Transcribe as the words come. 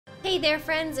Hey there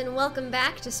friends, and welcome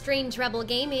back to Strange Rebel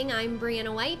Gaming. I'm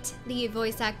Briana White, the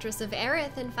voice actress of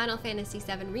Aerith in Final Fantasy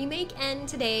VII Remake, and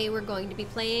today we're going to be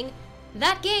playing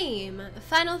that game,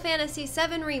 Final Fantasy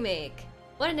VII Remake.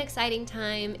 What an exciting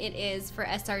time it is for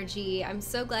SRG. I'm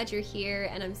so glad you're here,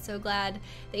 and I'm so glad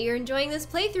that you're enjoying this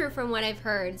playthrough from what I've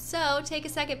heard. So take a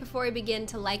second before we begin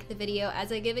to like the video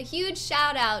as I give a huge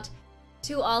shout out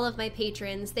to all of my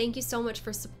patrons. Thank you so much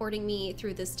for supporting me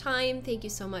through this time. Thank you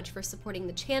so much for supporting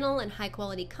the channel and high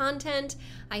quality content.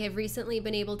 I have recently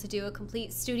been able to do a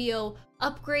complete studio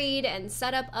upgrade and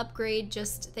setup upgrade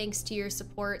just thanks to your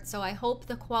support. So I hope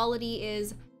the quality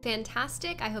is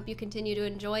fantastic. I hope you continue to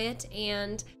enjoy it,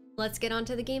 and let's get on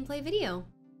to the gameplay video.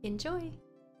 Enjoy.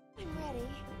 I'm ready.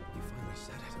 You finally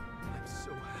said it. I'm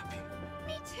so happy.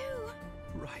 Me too.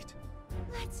 Right.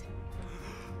 Let's...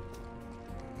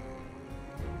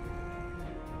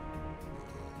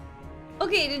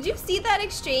 Okay, did you see that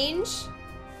exchange?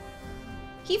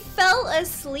 He fell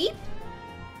asleep?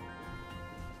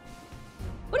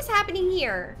 What is happening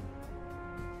here?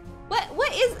 What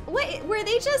were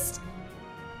they just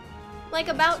like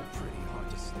about? It's pretty hard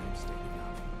to sleep standing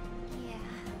up. Yeah.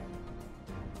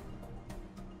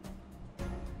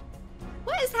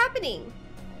 What is happening?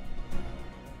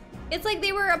 It's like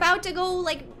they were about to go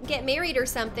like get married or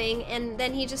something, and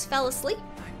then he just fell asleep.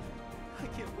 I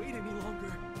can't wait any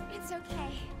longer. It's okay.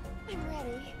 I'm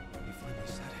ready. You finally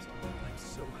said it. I'm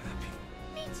so happy.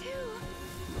 Me too.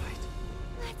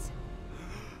 Right. Let's...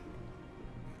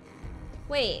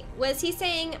 Wait, was he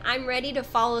saying I'm ready to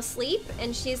fall asleep?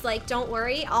 And she's like, don't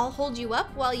worry, I'll hold you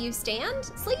up while you stand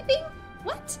sleeping?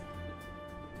 What?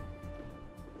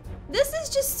 This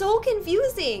is just so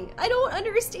confusing. I don't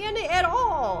understand it at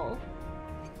all.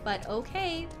 But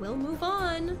okay, we'll move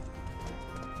on.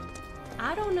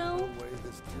 I don't know. The way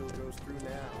this deal goes through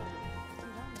now.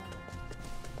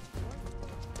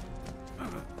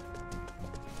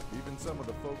 Even some of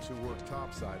the folks who work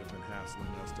topside have been hassling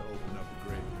us to open up the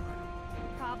graveyard.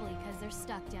 Probably because they're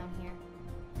stuck down here.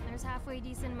 There's halfway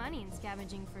decent money in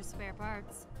scavenging for spare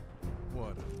parts.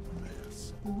 What a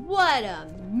mess. What a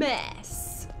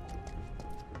mess.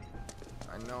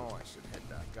 I know I should head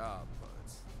back up,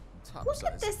 but Look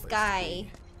at this guy.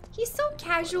 He's so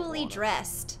casually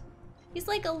dressed. He's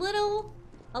like a little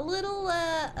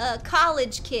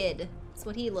college kid. That's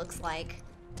what he looks like.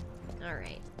 All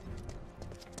right.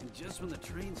 And just when the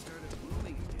train started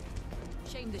moving again.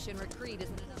 Shame the Shinra Creed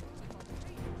isn't enough to keep on the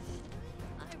train.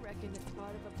 I reckon it's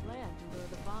part of a plan to lure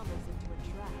the bombers into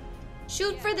a trap.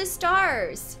 Shoot for the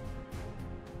stars.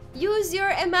 Use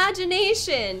your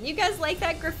imagination. You guys like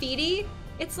that graffiti?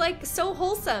 It's like so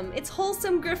wholesome. It's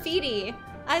wholesome graffiti.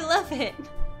 I love it.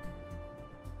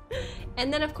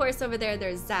 And then of course over there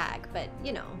there's Zag, but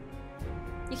you know,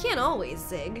 you can't always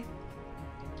zig.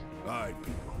 Alright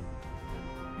people,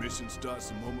 mission starts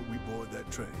the moment we board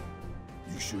that train.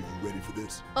 You sure you ready for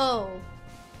this? Oh,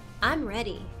 I'm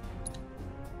ready.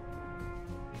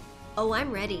 Oh,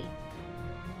 I'm ready.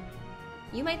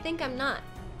 You might think I'm not,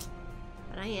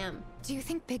 but I am. Do you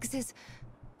think Biggs is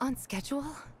on schedule?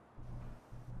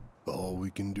 All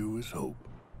we can do is hope.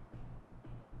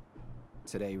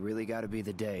 Today really gotta be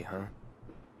the day, huh?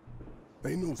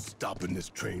 Ain't no stopping this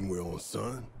train we're on,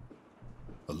 son.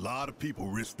 A lot of people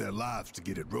risk their lives to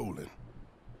get it rolling.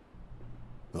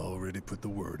 Already put the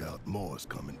word out, more's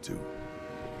coming too.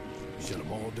 Shut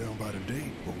them all down by today,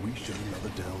 or we shut another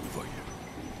down for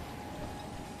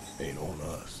you. Ain't on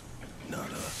us,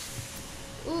 not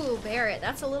us. Ooh, Barret,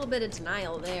 that's a little bit of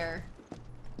denial there.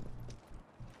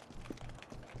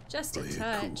 Just a Play it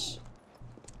touch. cool.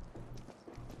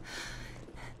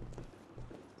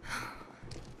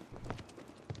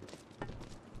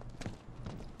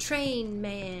 Train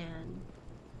man.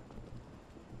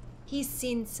 He's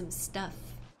seen some stuff.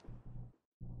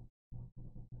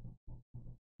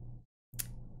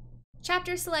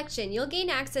 Chapter selection. You'll gain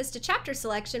access to chapter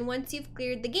selection once you've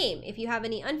cleared the game. If you have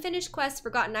any unfinished quests,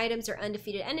 forgotten items, or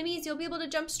undefeated enemies, you'll be able to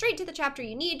jump straight to the chapter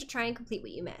you need to try and complete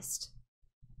what you missed.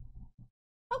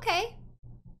 Okay.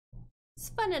 It's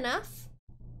fun enough.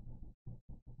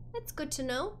 That's good to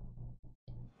know.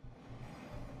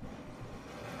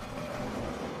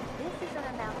 This is an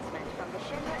announcement from the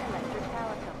Shinra Electric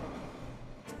Power Company.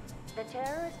 The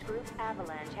terrorist group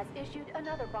Avalanche has issued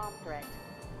another bomb threat.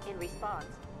 In response,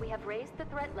 we have raised the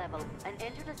threat level and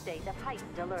entered a state of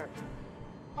heightened alert.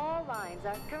 All lines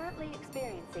are currently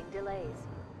experiencing delays.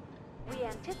 We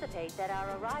anticipate that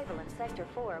our arrival in Sector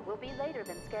 4 will be later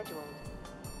than scheduled.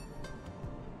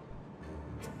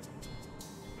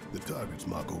 The target's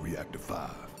Mako Reactor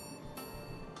 5.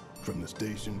 From the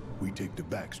station, we take the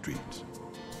back streets.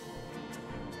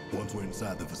 Once we're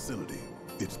inside the facility,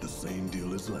 It's the same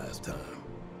deal as last time.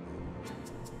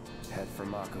 Head for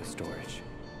Mako storage.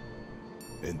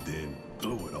 And then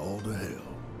blow it all to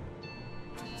hell.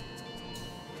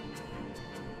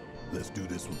 Let's do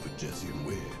this one for Jesse and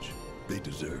Wedge. They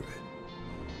deserve it.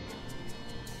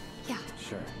 Yeah.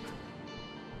 Sure.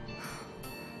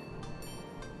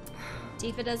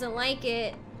 Tifa doesn't like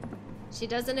it. She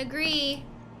doesn't agree.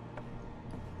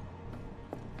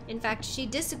 In fact, she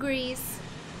disagrees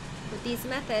with these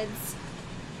methods.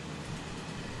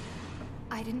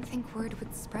 I didn't think word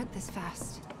would spread this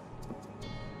fast.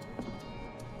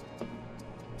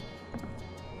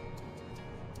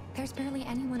 There's barely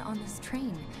anyone on this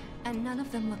train, and none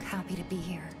of them look happy to be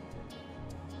here.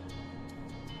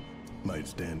 Might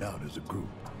stand out as a group.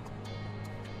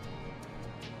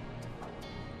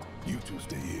 You two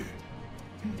stay here.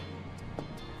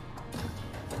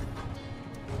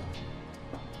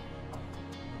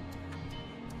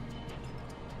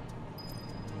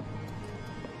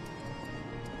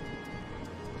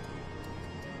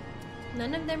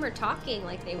 None of them are talking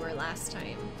like they were last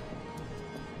time.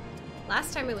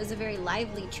 Last time it was a very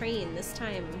lively train. This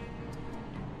time,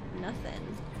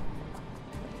 nothing.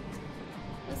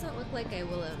 Doesn't look like I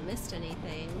will have missed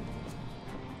anything.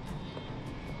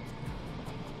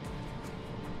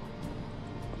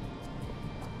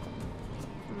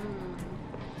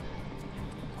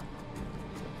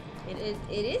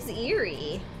 It is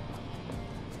eerie.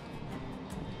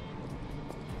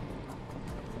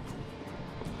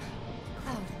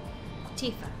 Cloud.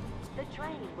 Tifa. The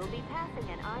train will be passing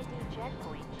an ID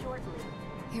checkpoint shortly.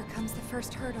 Here comes the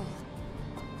first hurdle.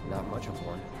 Not much of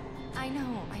one. I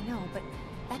know, but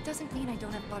that doesn't mean I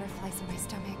don't have butterflies in my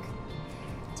stomach.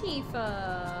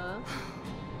 Tifa.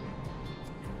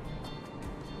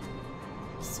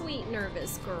 Sweet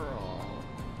nervous girl.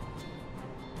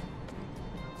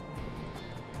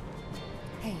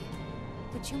 Hey,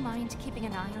 would you mind keeping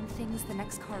an eye on things the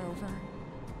next car over?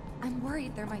 I'm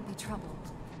worried there might be trouble.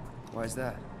 Why's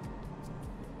that?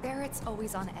 Barrett's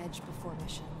always on edge before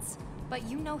missions, but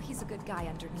you know he's a good guy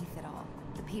underneath it all.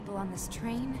 The people on this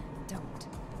train don't.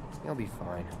 You'll be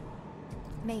fine.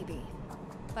 Maybe,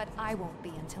 but I won't be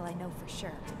until I know for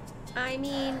sure. I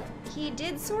mean, he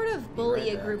did sort of bully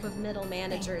right a back. group of middle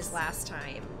managers Thanks. last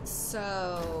time,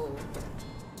 so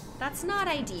that's not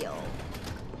ideal.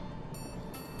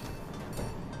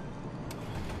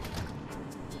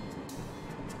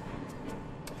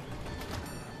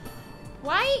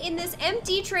 Why in this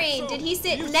empty train did he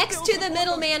sit next to the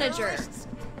middle manager?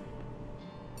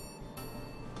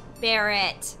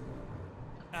 Barret.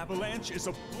 Avalanche is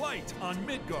a blight on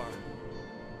Midgard.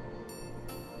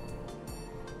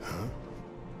 Huh?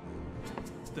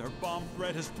 Their bomb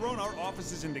threat has thrown our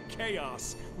offices into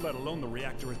chaos, let alone the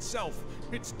reactor itself.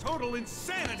 It's total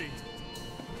insanity!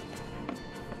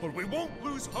 But we won't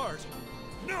lose heart.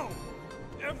 No!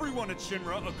 Everyone at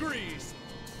Shinra agrees.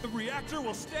 The reactor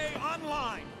will stay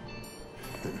online.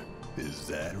 Is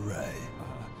that right?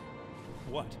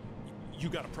 What? You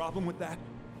got a problem with that?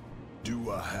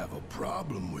 Do I have a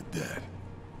problem with that?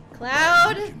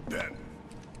 Cloud. You can bet.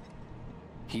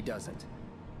 He doesn't.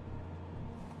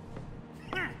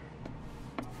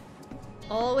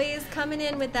 Always coming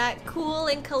in with that cool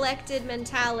and collected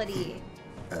mentality.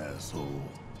 Asshole.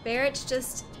 Barrett's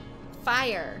just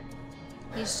fire.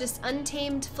 He's just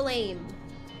untamed flame.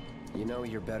 You know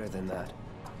you're better than that.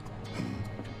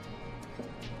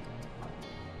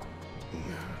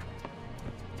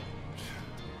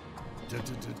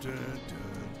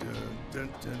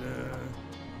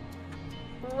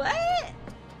 What?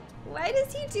 Why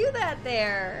does he do that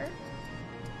there?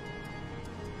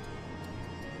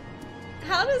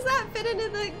 How does that fit into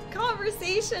the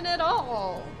conversation at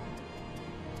all?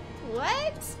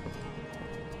 What?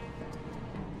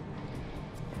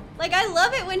 Like, I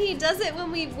love it when he does it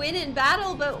when we win in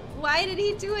battle, but why did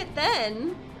he do it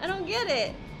then? I don't get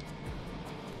it.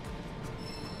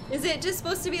 Is it just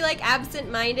supposed to be like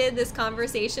absent-minded, this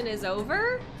conversation is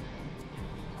over?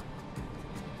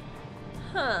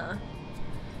 Huh.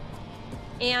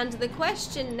 And the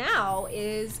question now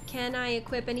is, can I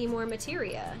equip any more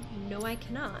materia? No, I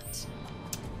cannot.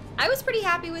 I was pretty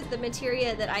happy with the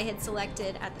materia that I had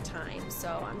selected at the time,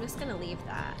 so I'm just gonna leave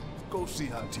that. Go see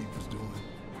how Tifa's doing.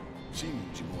 She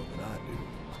needs you more than I do.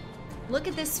 Look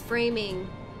at this framing.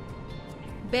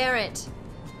 Barret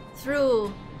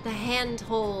through the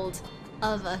handhold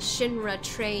of a Shinra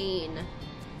train.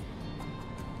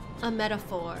 A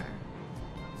metaphor.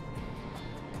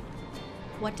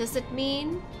 What does it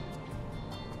mean?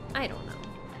 I don't know.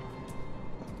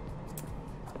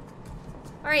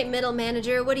 All right, middle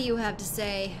manager, what do you have to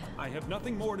say? I have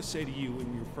nothing more to say to you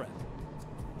and your friend.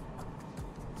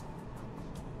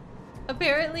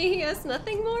 Apparently he has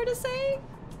nothing more to say?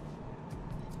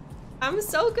 I'm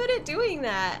so good at doing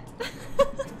that.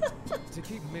 To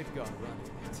keep Midgard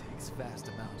running, it takes vast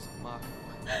amounts of Mako,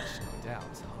 which no doubt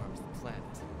harms the planet.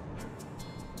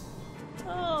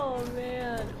 Oh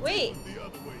man. Wait.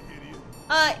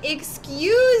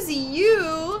 Excuse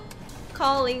you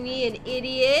calling me an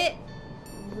idiot?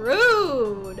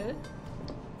 Rude.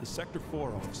 The Sector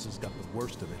 4 offices got the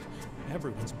worst of it.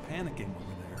 Everyone's panicking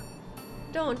over there.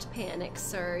 Don't panic,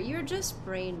 sir. You're just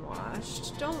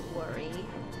brainwashed. Don't worry.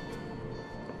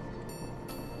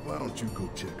 Why don't you go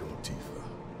check on Tifa?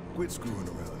 Quit screwing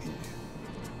around here.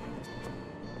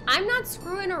 I'm not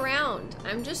screwing around.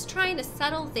 I'm just trying to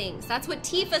settle things. That's what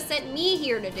Tifa sent me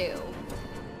here to do.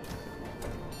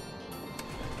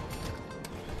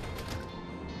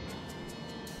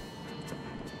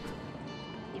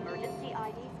 Emergency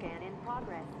ID scan in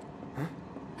progress. Huh?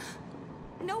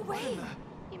 No way!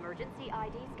 Emergency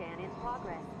ID scan in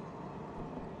progress.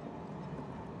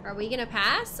 Are we gonna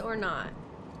pass or not?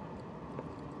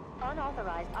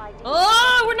 Unauthorized ID.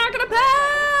 Oh, we're not gonna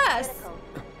pass!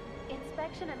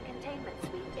 Inspection and containment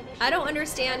suite initiated. I don't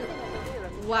understand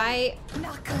why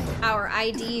our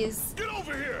IDs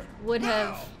would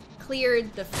have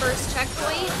cleared the first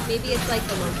checkpoint. Maybe it's like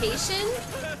the location.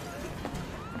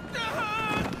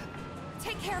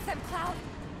 Take care of them, Cloud.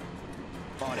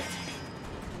 On it.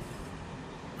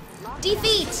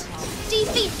 Defeat!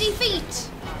 Defeat! Defeat!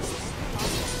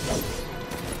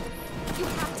 You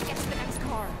have to get to the next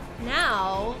car.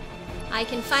 Now, I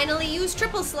can finally use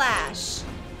triple slash,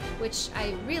 which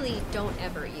I really don't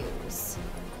ever use.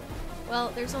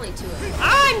 Well, there's only 2 of them.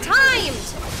 I'm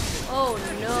timed! Oh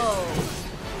no.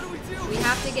 We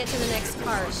have to get to the next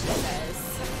car, she says.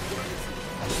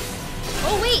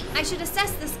 Oh wait, I should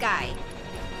assess this guy.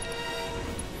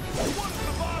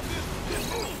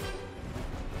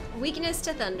 Weakness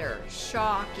to thunder.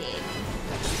 Shocking.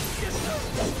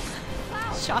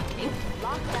 Shocking.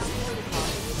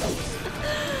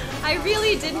 I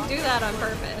really didn't do that on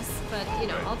purpose, but you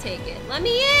know, I'll take it. Let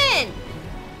me in!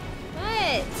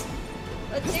 What?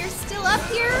 But they're still up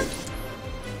here?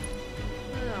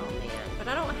 Oh man, but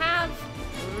I don't have...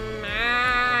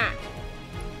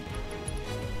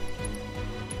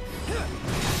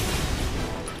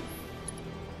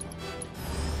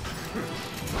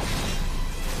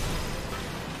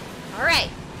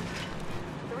 Alright.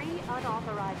 3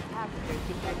 unauthorized passengers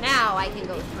detected. Now I can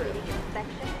go through.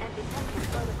 Inspection and detection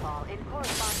protocol in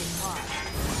corresponding car.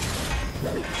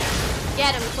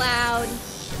 Get him, Cloud.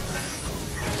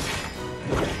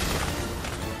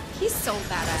 He's so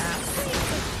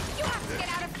badass. You have to get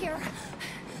out of here.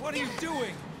 What are you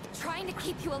doing? Trying to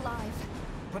keep you alive.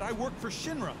 But I work for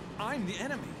Shinra. I'm the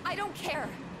enemy. I don't care.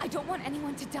 I don't want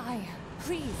anyone to die.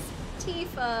 Please.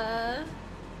 Tifa.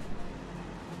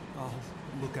 I'll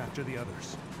look after the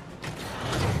others.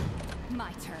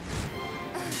 My turn.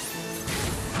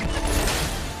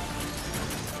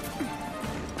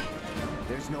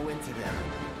 There's no end to them.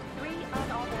 3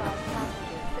 unauthorized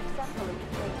passengers successfully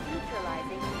contained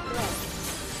neutralizing threats.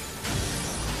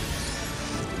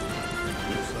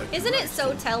 Isn't it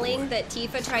so telling that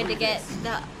Tifa tried to get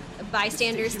the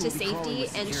bystanders to safety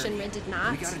and Shinra did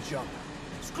not? We gotta jump.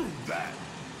 Screw that.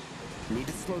 Need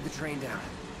to slow the train down.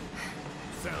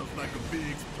 Sounds like a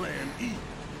big plan E.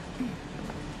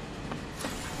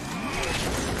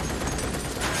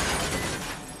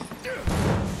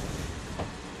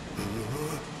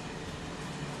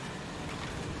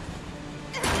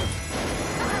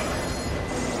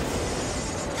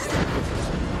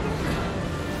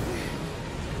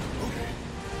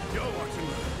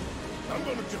 I'm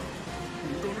gonna jump.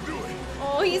 I'm gonna do it.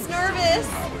 Oh, he's nervous.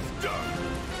 I was done.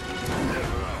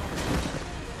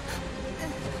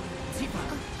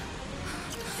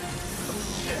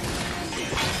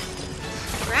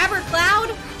 Grab her, Cloud.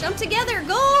 Jump together.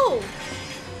 Go.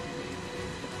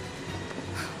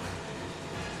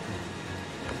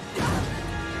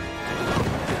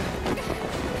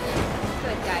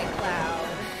 Good guy, Cloud.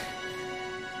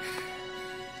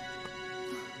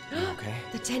 Okay.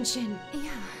 The tension. Yeah.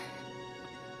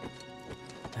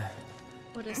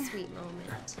 What a sweet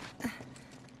moment.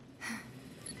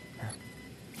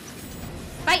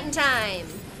 Fighting time!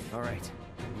 Alright,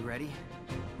 you ready?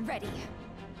 Ready.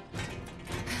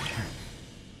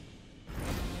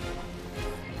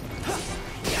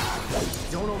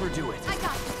 Don't overdo it. I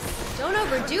got this. Don't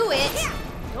overdo it!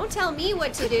 Don't tell me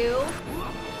what to do!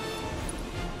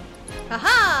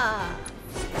 Haha!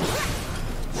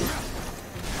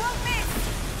 Won't miss.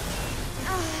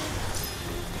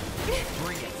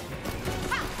 Bring it.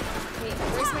 Wait,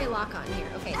 where's my lock on here?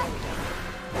 Okay, there we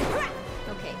go.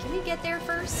 Okay, can we get there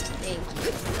first? Thank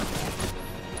you. Okay.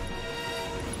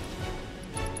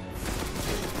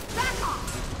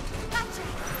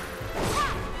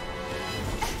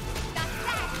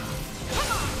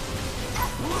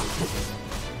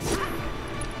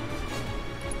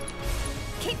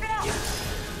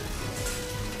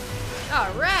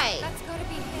 All right. That's gotta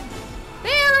be him.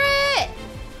 Barret!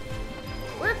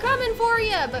 We're coming for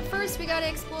you, but first we gotta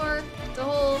explore the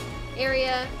whole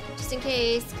area just in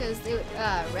case, because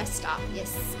rest stop,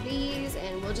 yes please,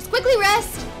 and we'll just quickly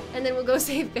rest, and then we'll go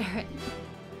save Barret.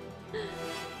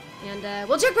 And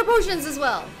we'll check for potions as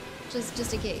well,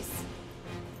 just in case.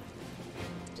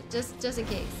 Just in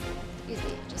case. Excuse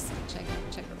me, just check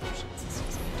for potions.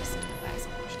 Excuse me, just buy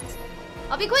some potions.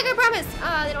 I'll be quick, I promise.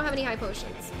 They don't have any high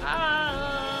potions.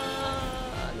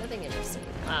 Nothing interesting.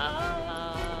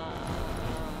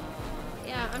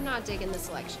 Yeah, I'm not digging the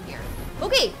selection here.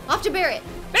 Okay, off to Barret.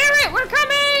 Barret, we're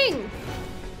coming!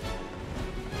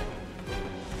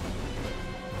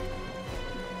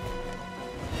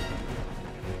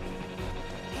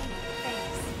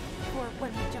 Thanks for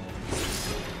when we jump.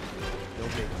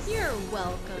 You're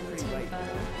welcome, Tifa.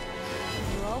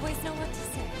 You always know what to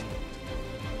say.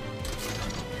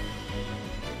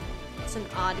 It's an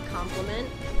odd compliment.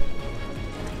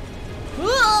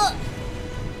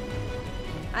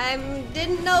 I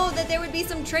didn't know that there would be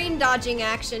some train dodging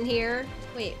action here.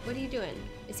 Wait, what are you doing?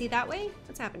 Is he that way?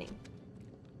 What's happening?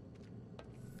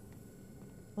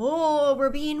 Oh, we're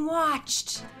being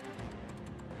watched.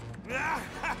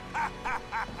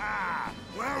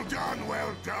 Well done,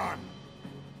 well done.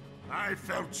 I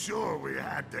felt sure we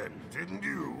had them, didn't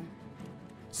you?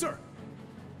 Sir.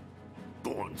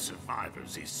 Born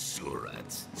survivors, these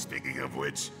surats. Speaking of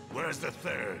which, where's the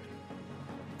third?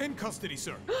 In custody,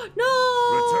 sir. No!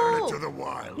 Return it to the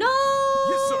wild. No!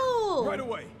 Yes, sir. Right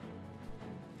away.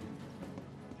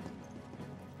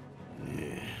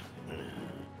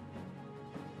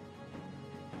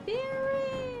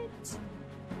 Barret!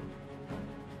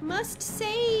 Must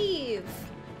save.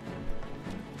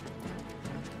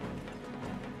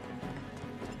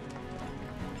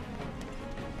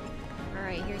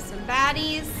 Alright, here's some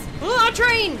baddies. Oh, a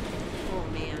train! Oh,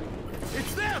 man.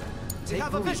 It's them! They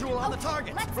have a visual on the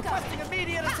target. Requesting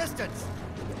immediate assistance.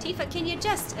 Tifa, can you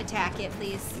just attack it,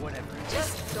 please? Whatever.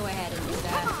 Just go ahead and do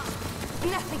that.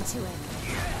 Nothing to it.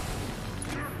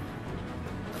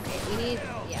 Okay, we need...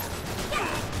 Yeah.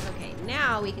 Okay,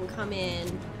 now we can come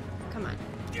in... Come on.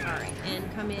 Alright,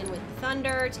 and come in with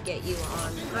thunder to get you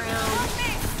on the ground.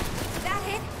 That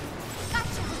hit.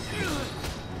 Gotcha.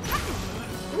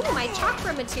 Ooh, my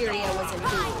chakra materia was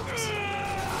improved.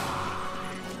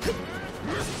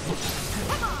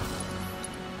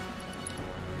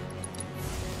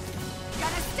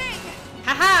 Gotta sting.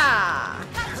 Haha!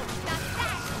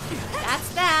 That's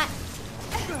that.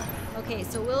 Okay,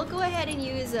 so we'll go ahead and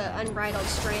use unbridled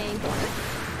strength.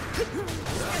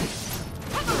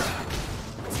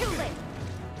 Too late.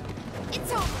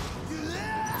 It's over.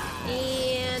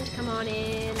 And come on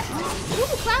in.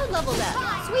 Ooh, Cloud leveled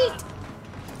up. Sweet.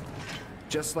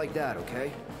 Just like that,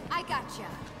 okay? I gotcha.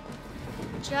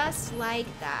 Just like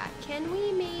that. Can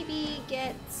we maybe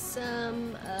get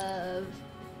some of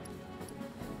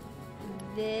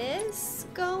this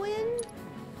going?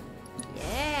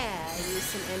 Yeah, use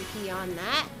some MP on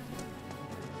that.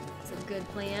 It's a good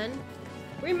plan.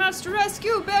 We must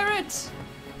rescue Barret!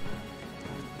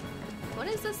 What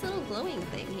is this little glowing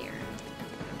thing here?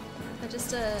 Is that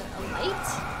just a light?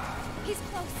 He's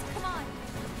close. Come on.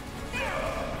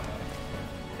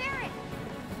 Barret!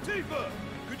 Tifa,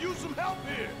 could use some help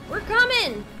here. We're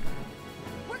coming!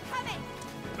 We're coming!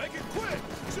 Make it quick.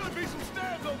 Should be some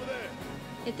stairs over there.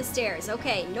 Hit the stairs.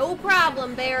 Okay, no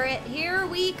problem, Barret. Here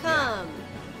we come.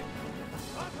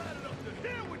 I've had it up to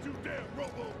here with you damn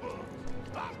robo-bugs.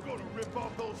 I'm gonna rip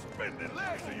off those spindly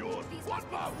legs of yours one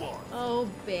by one. Oh,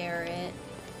 Barret.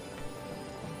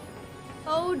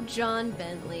 Oh, John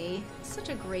Bentley. Such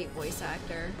a great voice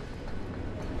actor.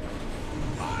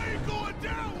 I ain't going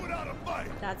down without a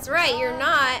fight. That's right, you're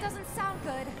not. Doesn't sound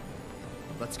good.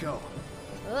 Let's go.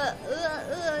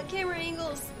 Camera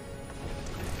angles.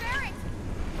 Barret!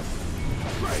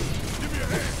 Great, give me a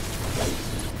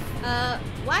hand.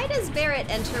 Why does Barret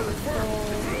enter with full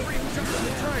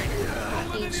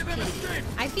HP?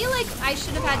 I feel like I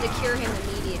should have had to cure him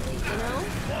immediately, you know?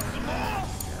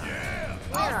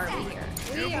 Where are we here?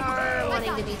 We are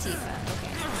wanting to be Tifa.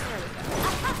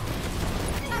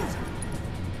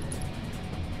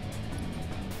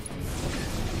 Okay,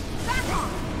 there we go.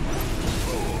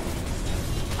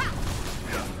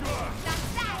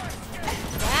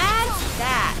 That's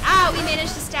that. Ah, we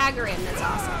managed to stagger him. That's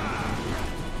awesome.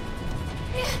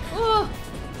 Oh.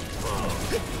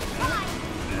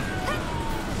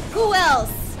 Who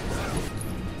else?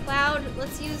 Cloud,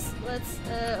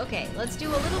 okay, let's do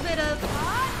a little bit of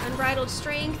unbridled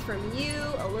strength from you,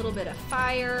 a little bit of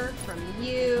fire from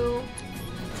you.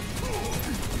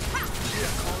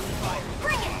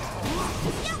 Bring it!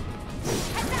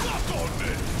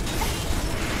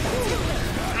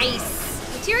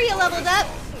 leveled up.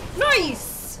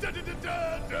 Nice!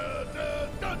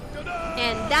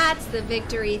 And that's the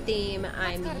victory theme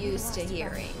I'm used to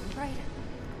hearing. Right.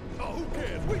 Oh, who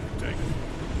cares? We can take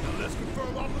it. Now let's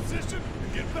confirm our position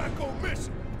and get back on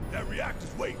mission. That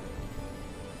reactor's waiting.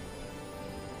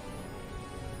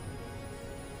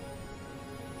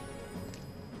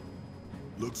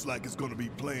 Looks like it's gonna be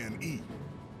Plan E.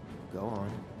 Go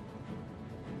on.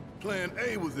 Plan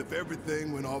A was if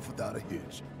everything went off without a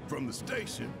hitch. From the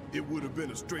station, it would have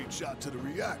been a straight shot to the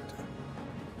reactor.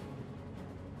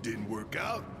 Didn't work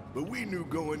out, but we knew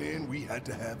going in we had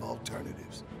to have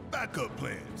alternatives. Backup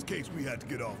plans in case we had to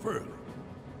get off early.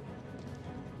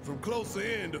 From closer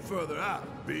in to further out,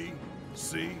 B,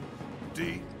 C,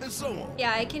 D, and so on.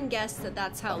 Yeah, I can guess that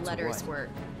that's how letters work.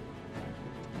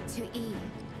 To E.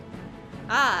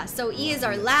 Ah, so E is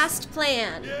our last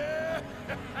plan. Yeah!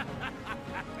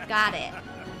 Got it.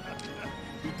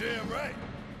 You're damn right.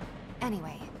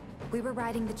 Anyway, we were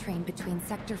riding the train between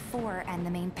Sector 4 and the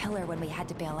main pillar when we had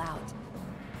to bail out.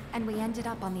 And we ended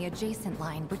up on the adjacent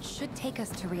line, which should take us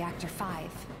to Reactor 5.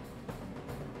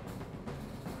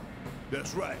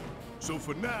 That's right. So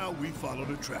for now, we follow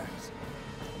the tracks.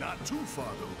 Not too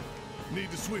far, though. Need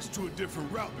to switch to a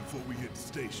different route before we hit the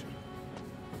station.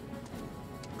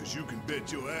 Because you can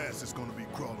bet your ass it's gonna be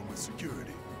crawling with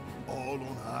security. All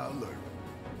on high alert.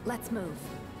 Let's move.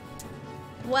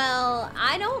 Well,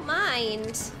 I don't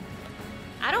mind.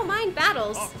 I don't mind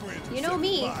battles. Our friends You know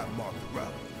me. mark the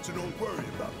route, so don't worry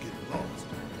about getting lost.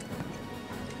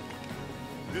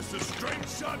 It's a straight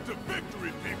shot to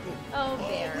victory, people. Oh, All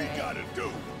Barret. we gotta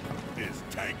do is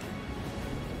tank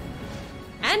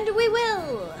it. And we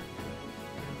will.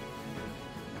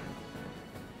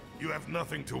 You have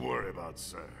nothing to worry about,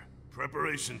 sir.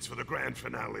 Preparations for the grand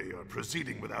finale are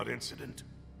proceeding without incident.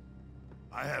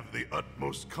 I have the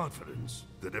utmost confidence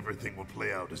that everything will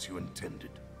play out as you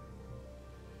intended.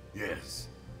 Yes,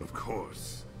 of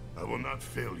course. I will not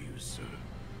fail you, sir.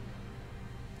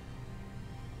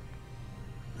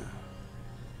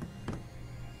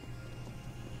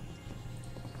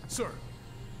 Sir,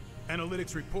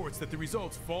 analytics reports that the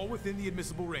results fall within the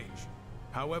admissible range.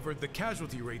 However, the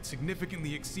casualty rate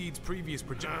significantly exceeds previous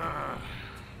projections.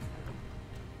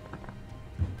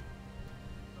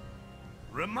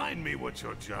 Remind me what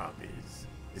your job is.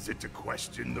 Is it to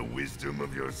question the wisdom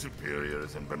of your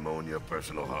superiors and bemoan your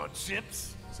personal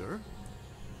hardships? Sir?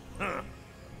 Huh.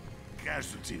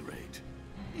 Casualty rate.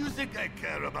 You think I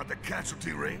care about the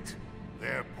casualty rate?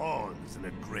 They're pawns in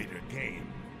a greater game.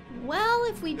 Well,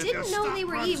 if we didn't know they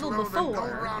were evil Go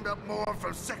before. round up more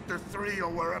from Sector 3 or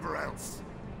wherever else.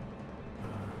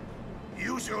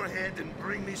 Use your head and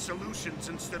bring me solutions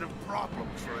instead of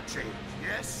problems for a change,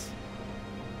 yes?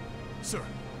 Sir.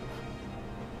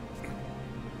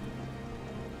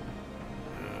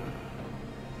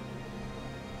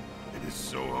 It is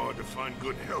so hard to find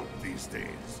good help these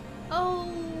days. Oh.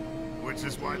 Which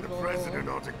is why the president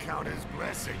ought to count his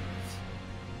blessings.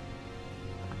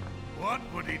 What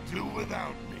would he do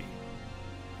without me?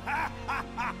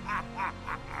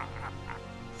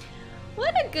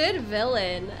 What a good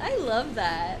villain. I love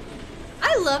that.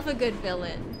 I love a good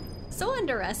villain. So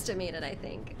underestimated, I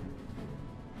think.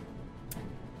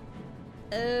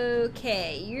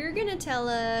 Okay, you're gonna tell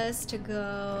us to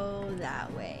go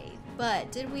that way.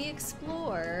 But did we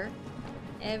explore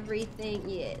everything?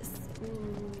 Yes.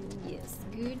 Yes,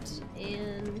 good.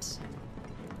 And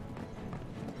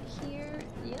here,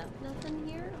 yep, nothing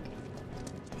here.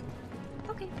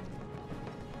 Okay. Okay.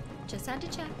 Just had to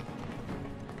check.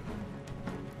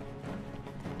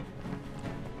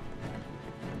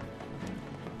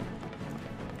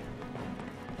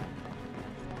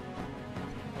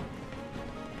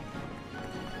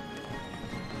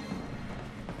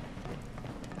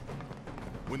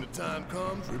 When the time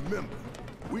comes, remember,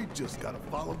 we just gotta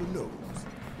follow the nose.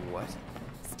 What?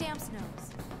 Stamp's nose.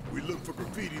 We look for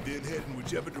graffiti, then head in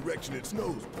whichever direction its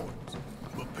nose points.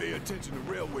 But pay attention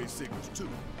to railway signals, too.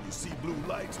 You see blue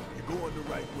lights, you're going the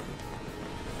right way.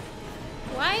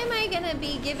 Why am I gonna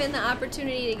be given the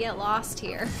opportunity to get lost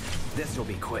here? This'll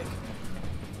be quick.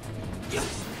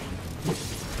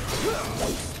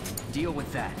 Deal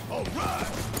with that. All right,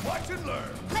 watch and learn.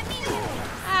 Let me in.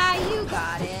 Ah, you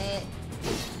got it.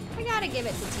 I gotta give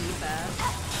it to Tifa.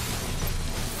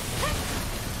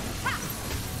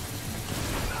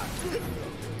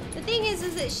 The thing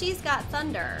is that she's got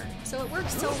thunder, so it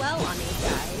works so well on these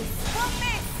guys.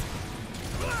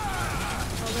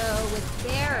 Although with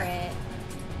Barret,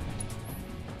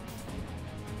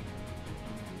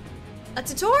 a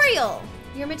tutorial!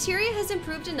 Your materia has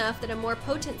improved enough that a more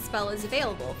potent spell is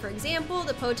available. For example,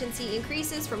 the potency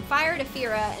increases from fire to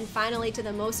Fira and finally to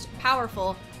the most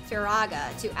powerful,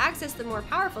 Firaga. To access the more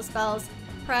powerful spells,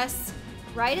 press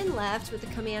right and left with the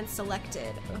command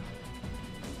selected. Ugh.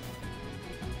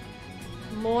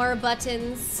 More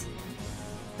buttons.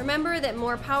 Remember that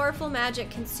more powerful magic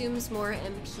consumes more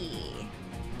MP.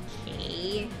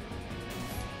 Okay.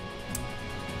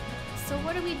 So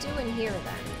what are we doing here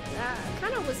then? That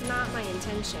kind of was not my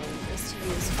intention, is to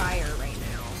use fire right now.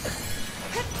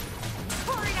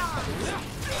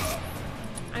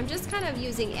 I'm just kind of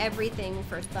using everything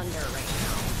for thunder right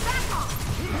now.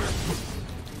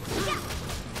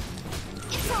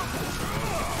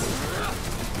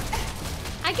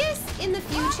 I guess in the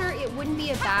future it wouldn't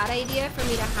be a bad idea for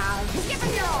me to have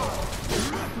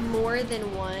more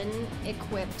than one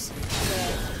equipped with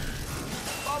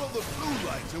Follow the blue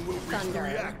lights and we'll reach the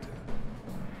reactor.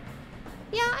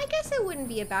 Yeah, I guess it wouldn't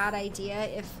be a bad idea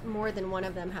if more than one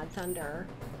of them had thunder.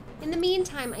 In the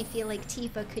meantime, I feel like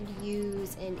Tifa could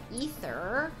use an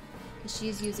ether, because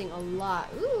she's using a lot.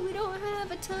 Ooh, we don't have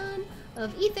a ton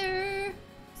of ether,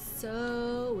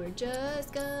 so we're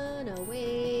just gonna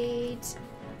wait.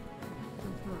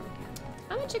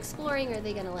 How much exploring are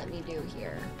they gonna let me do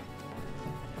here?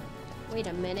 Wait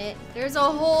a minute, there's a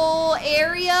whole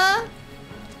area?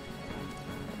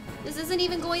 This isn't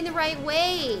even going the right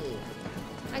way.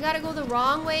 I gotta go the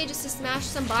wrong way just to smash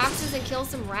some boxes and kill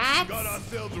some rats? Got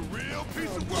ourselves a real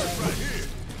piece of work right here.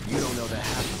 You don't know the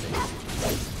half of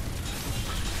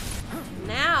it.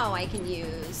 Now I can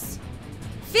use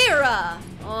Fira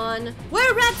on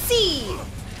We're at Sea!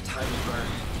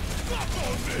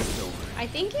 I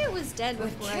think it was dead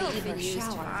before I even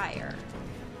used fire.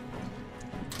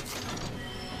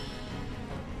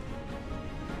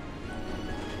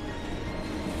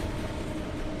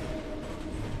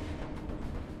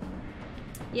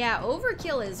 Yeah,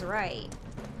 overkill is right.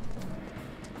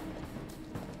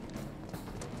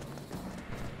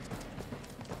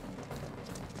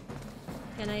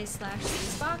 Can I slash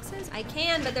these boxes? I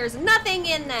can, but there's nothing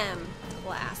in them.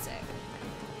 Classic.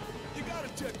 You gotta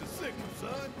check the signal,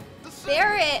 son.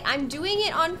 Barret, I'm doing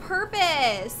it on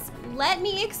purpose. Let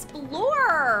me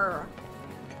explore.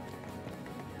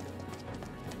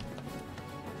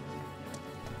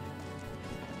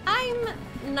 I'm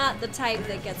not the type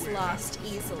that gets lost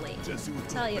easily. I'll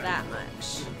tell you that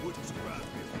much.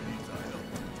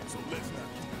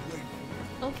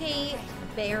 Okay,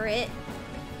 Barret.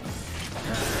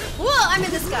 Whoa, I'm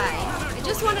in the sky. I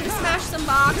just wanted to smash some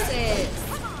boxes.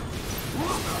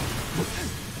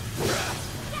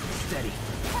 Steady.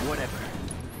 Whatever.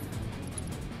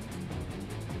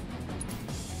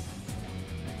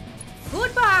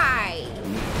 Goodbye.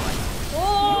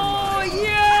 Oh,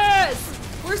 yes!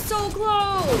 We're so close.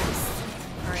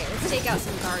 All right, let's take out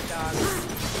some guard dogs.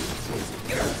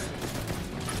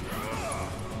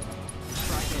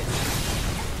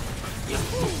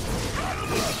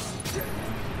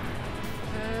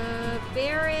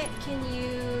 Barret can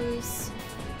use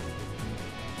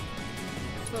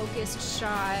focused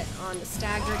shot on the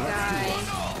staggered guy.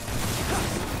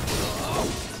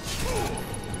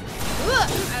 Ugh,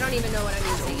 I don't even know what I'm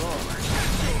using anymore.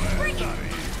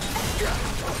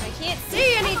 I can't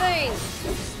see anything!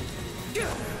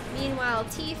 Meanwhile,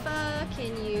 Tifa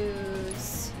can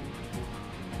use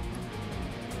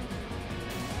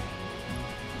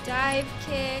dive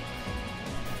kick.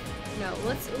 No,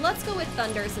 let's go with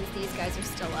thunder since these guys are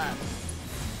still up.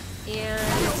 And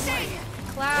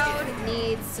Cloud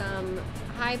needs some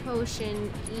high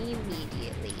potion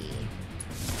immediately.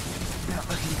 Not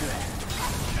looking good.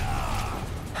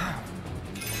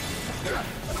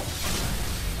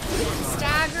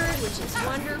 Staggered, which is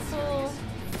wonderful.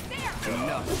 I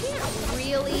can't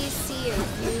really see a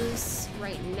use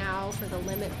right now for the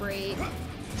limit break.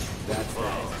 That's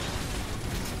right.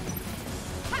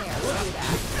 There, we'll do that.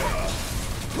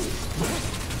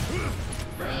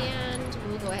 And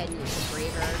we'll go ahead and use the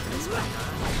Braver, because why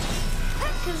not?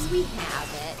 Because we have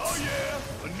it. Oh yeah,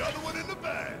 another one in the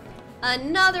bag.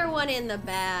 Another one in the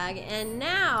bag, and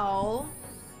now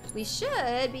we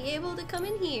should be able to come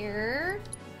in here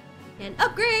and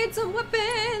upgrade some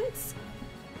weapons.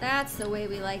 That's the way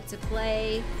we like to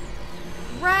play.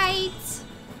 Right.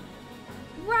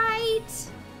 Right.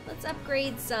 Let's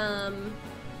upgrade some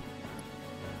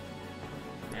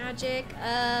magic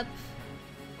up.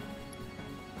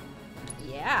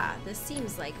 Yeah, this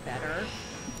seems like better.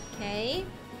 Okay.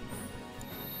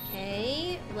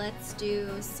 Okay, let's do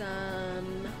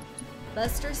some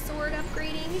Buster Sword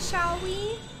upgrading, shall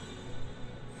we?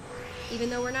 Even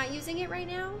though we're not using it right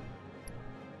now.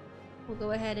 We'll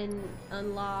go ahead and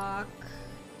unlock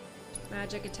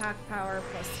magic attack power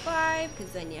 +5,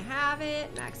 because then you have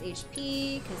it. Max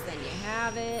HP, because then you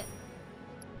have it.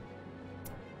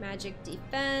 Magic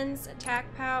defense,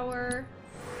 attack power.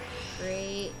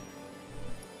 Great.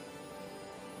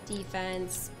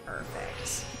 Defense,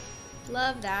 perfect.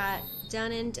 Love that.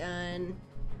 Done and done.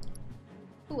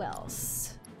 Who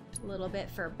else? A little bit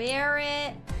for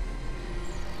Barret.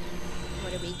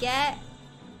 What do we get?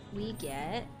 We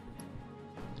get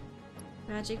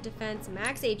magic defense,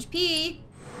 max HP.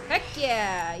 Heck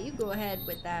yeah! You go ahead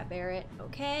with that, Barret.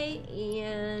 Okay,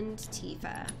 and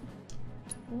Tifa.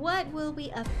 What will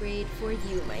we upgrade for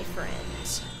you, my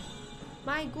friend?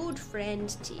 My good friend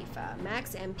Tifa.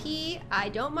 Max MP. I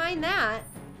don't mind that.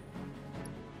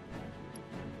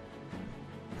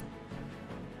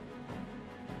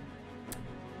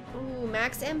 Ooh,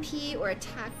 max MP or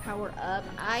attack power up.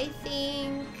 I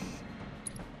think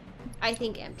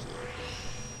MP.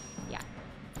 Yeah.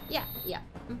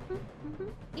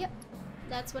 Yep.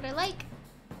 That's what I like.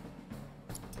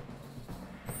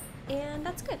 And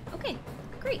that's good. Okay,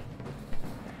 great.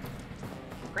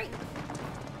 Great.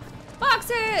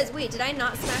 Boxes! Wait, did I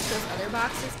not smash those other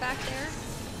boxes back there?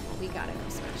 Well, we gotta go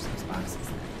smash those boxes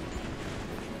then.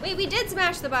 Wait, we did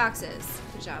smash the boxes.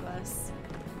 Good job, us.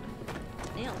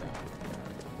 Nailed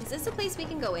it. Is this a place we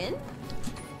can go in?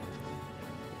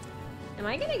 Am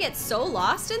I gonna get so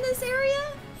lost in this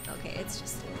area? Okay, it's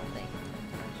just a little thing.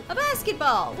 A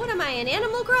basketball! What am I, in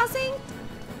Animal Crossing?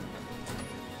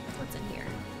 What's in here?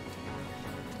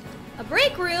 A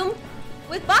break room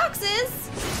with boxes!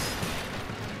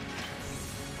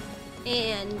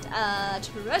 And a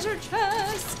treasure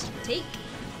chest. Take.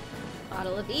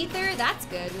 Bottle of ether, that's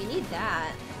good, we need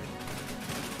that.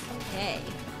 Okay.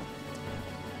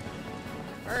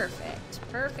 Perfect.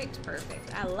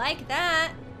 I like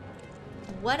that.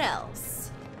 What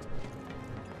else?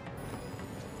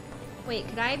 Wait,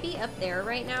 could I be up there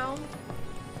right now?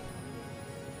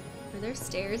 Are there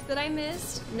stairs that I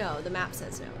missed? No, the map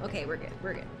says no. Okay, we're good.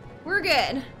 We're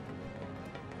good.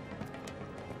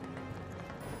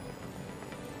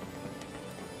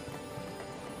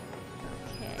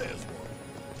 Okay.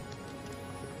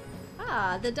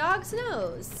 Ah, the dog's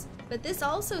nose. But this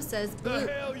also says blue.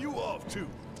 The hell you off to?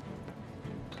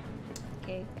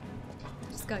 Okay.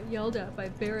 Just got yelled at by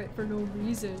Barret for no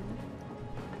reason.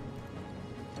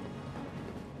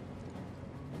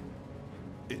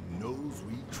 It knows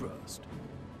we trust.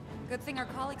 Good thing our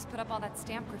colleagues put up all that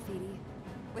stamp graffiti.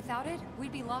 Without it,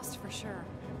 we'd be lost for sure.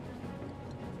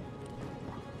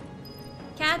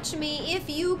 Catch me if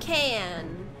you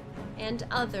can. And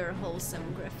other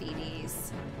wholesome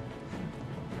graffitis.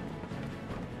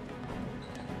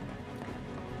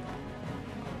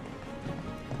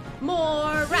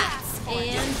 More rats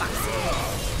and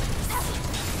boxes.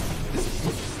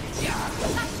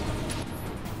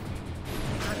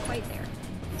 Not quite there.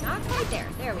 Not quite there.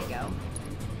 There we go.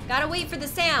 Gotta wait for the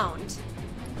sound.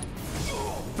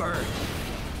 Burn.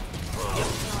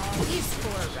 Oh, these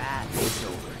poor rats.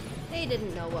 They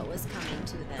didn't know what was coming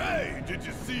to them. Hey, did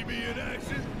you see me in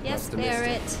action? Yes,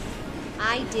 Barret.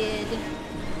 I did.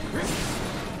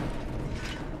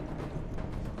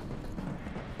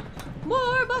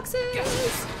 More boxes!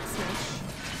 Smash.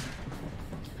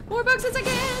 More boxes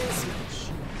again! Smash.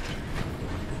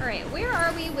 Alright, where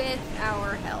are we with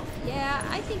our health? Yeah,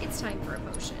 I think it's time for a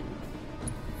potion.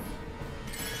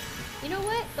 You know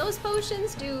what? Those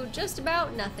potions do just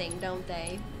about nothing, don't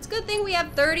they? It's a good thing we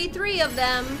have 33 of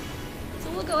them. So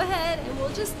we'll go ahead and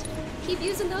we'll just keep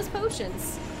using those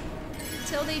potions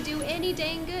until they do any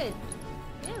dang good.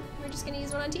 Yeah, we're just gonna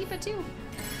use one on Tifa too.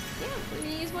 Yeah, we're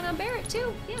gonna use one on Barret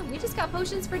too. Yeah, we just got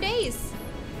potions for days.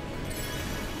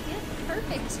 Yeah,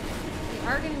 perfect. We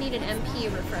are gonna need an MP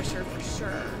refresher for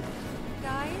sure.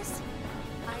 Guys,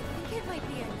 I think it might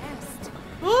be a nest.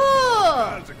 Oh!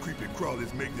 Kinds of creepy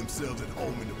crawlies make themselves at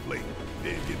home in the plate.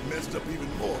 They get messed up even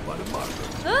more by the Mako.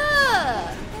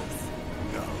 Ah!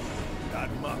 No,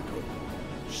 not Mako.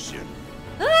 Shinra.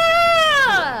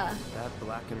 Ah! That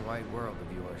black and white world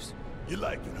of yours. You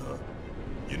like it, huh?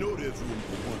 You know there's room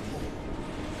for one more.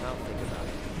 I'll think about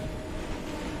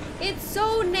it. It's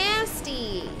so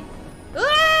nasty.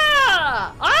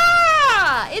 Ah!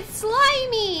 Ah! It's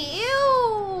slimy.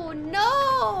 Ew!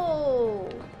 No!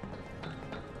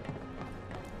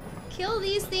 Kill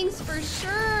these things for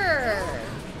sure.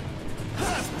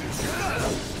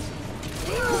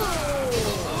 Ew!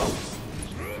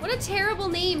 What a terrible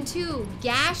name too.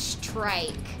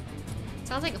 Grashtrike.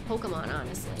 Sounds like a Pokemon,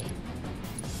 honestly.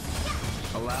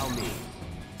 Allow me.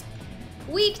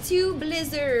 Weak to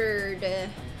Blizzard.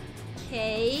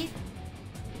 Okay.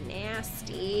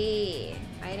 Nasty.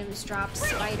 Items drop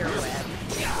spider web.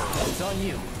 It's on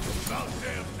you.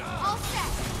 All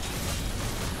set.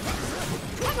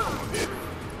 Come on.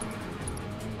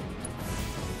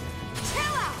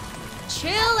 Chill out.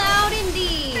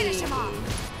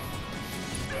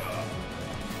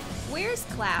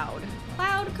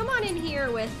 on in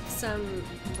here with some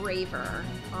braver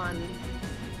on...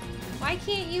 Why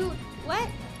can't you... What?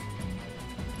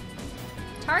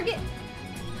 Target?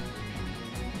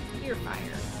 You're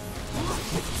fired.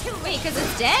 Wait, because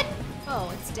it's dead?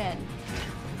 Oh, it's dead.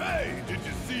 Hey, did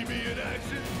you see me in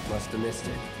action? Must have missed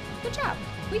it. Good job.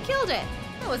 We killed it.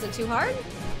 That wasn't too hard.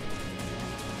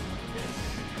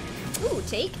 Ooh,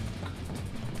 take.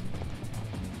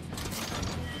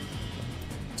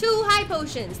 2 high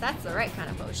potions. That's the right kind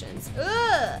of potions.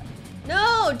 Ugh.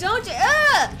 No, don't you.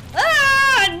 Ugh.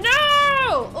 Ah,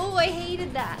 no. Oh, I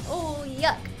hated that. Oh,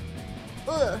 yuck.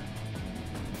 Ugh.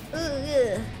 Ugh.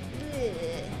 Ugh.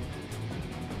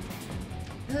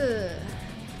 Ugh.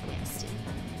 Nasty.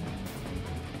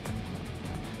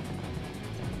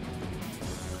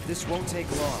 This won't take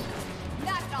long.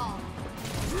 Not at all.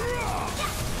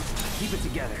 Keep it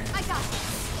together. I got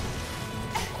this.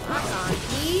 Rock on,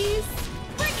 please.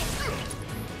 Bring it.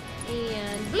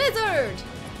 And blizzard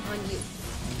on you.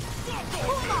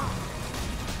 Hold on.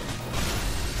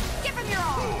 Give him your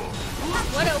all.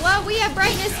 What? We have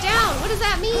brightness down. What does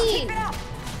that mean? Keep it up.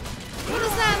 What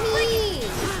does that mean?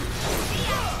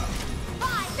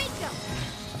 Bye, bingo.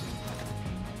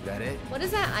 That it? What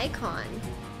is that icon?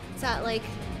 Is that like...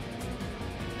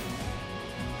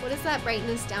 What is that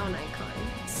brightness down icon?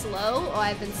 Slow? Oh,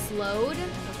 I've been slowed?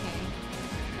 Okay.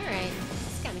 Alright.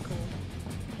 It's kind of cool.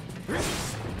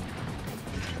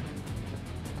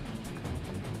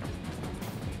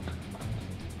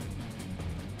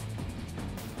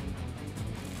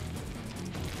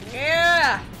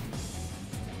 Yeah!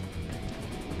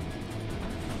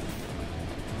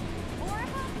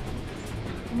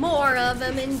 More of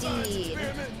them indeed.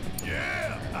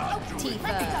 Yeah!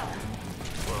 Tifa.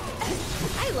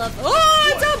 I love.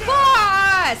 Oh, it's a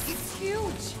boss! It's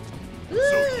huge. Ooh,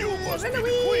 So you must run be the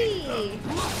away! queen,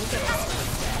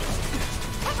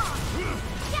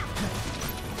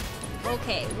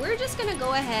 Okay, we're just gonna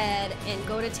go ahead and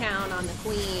go to town on the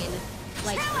queen,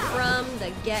 like from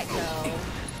the get-go,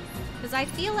 because I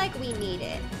feel like we need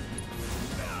it.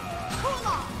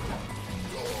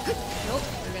 Nope,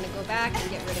 we're gonna go back and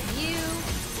get rid of you.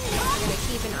 We're gonna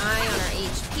keep an eye on our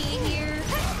HP here.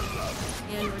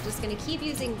 And we're just gonna keep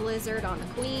using Blizzard on the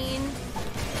queen.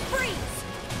 Freeze.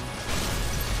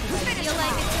 Because I feel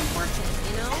like it's important,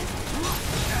 you know?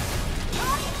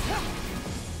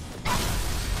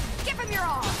 Give him your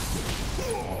all.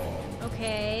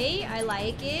 Okay, I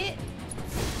like it.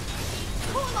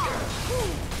 Hold on.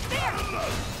 There.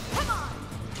 Come on.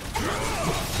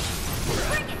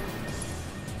 Bring it.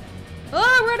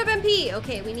 Oh, we're out of MP.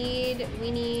 Okay, we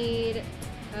need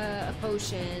a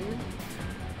potion.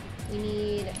 We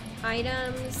need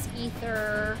items,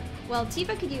 ether. Well,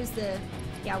 Tifa could use the...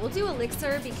 Yeah, we'll do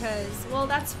elixir because, well,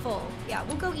 that's full. Yeah,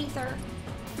 we'll go ether.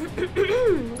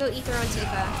 We'll go ether on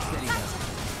Tifa.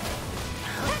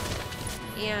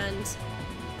 And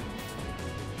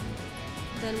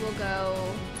then we'll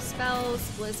go spells,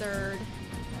 blizzard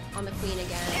on the queen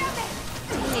again.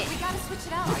 Dang it. We gotta switch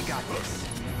it out. I got this.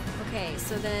 Okay,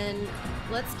 so then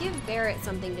let's give Barret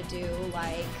something to do,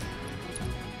 like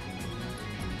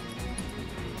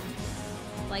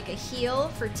a heal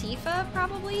for Tifa,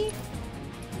 probably?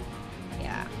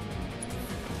 Yeah.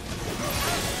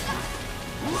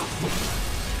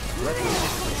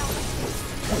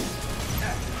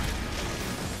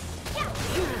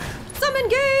 Summon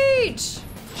Gauge!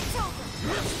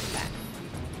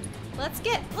 Let's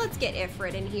get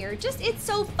Ifrit in here. Just, it's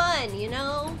so fun, you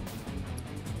know?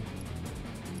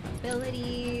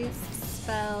 Abilities,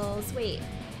 spells, wait.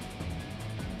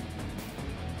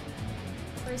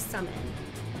 Where's summon?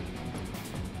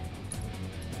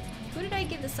 Who did I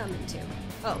give the summon to?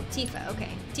 Oh, Tifa,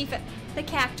 okay. Tifa, the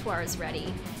Cactuar is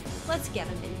ready. Let's get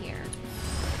him in here.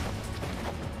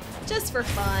 Just for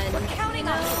fun, we're counting you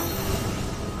know?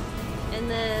 And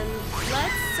then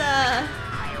let's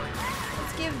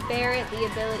give Barret the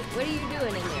ability. What are you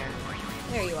doing in there?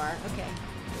 There you are, okay.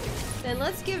 Then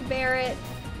let's give Barret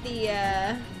the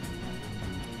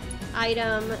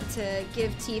item to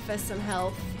give Tifa some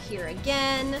health here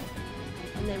again.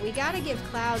 And then we gotta give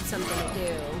Cloud something to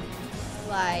do.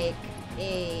 Like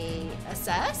a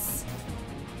assess?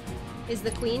 Is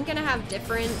the queen gonna have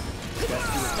different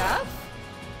stuff?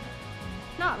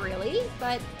 Not really,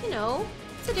 but you know,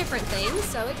 it's a different thing,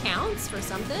 so it counts for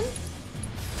something.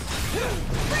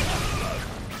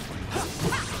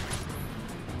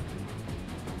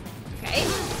 Okay.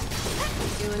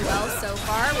 Doing well so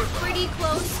far. We're pretty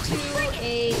close to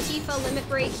a Tifa limit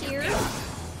break here.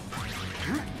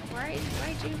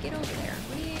 Why'd you get over there?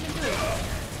 What are you even doing?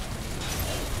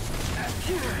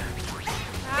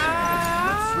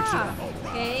 Ah! Switch it up.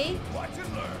 Okay.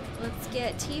 Let's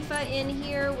get Tifa in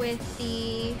here with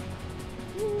the...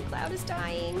 Ooh, Cloud is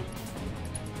dying.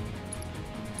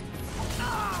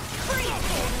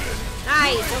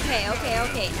 Nice.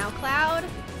 Okay. Now Cloud,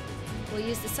 we'll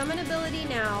use the summon ability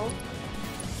now.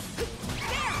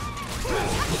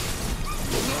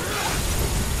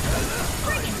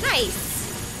 Nice.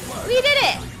 We did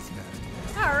it.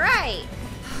 All right.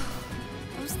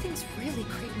 Those things really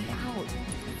creep me out.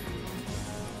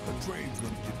 The train's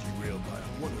gonna get derailed by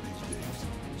one of these days.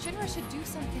 Shinra should do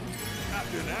something.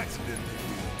 After an accident, they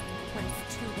will. When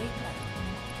it's too late, though.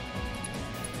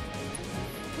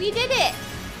 We did it.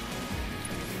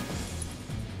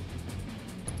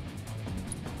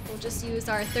 We'll just use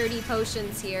our 30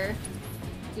 potions here.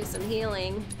 Do some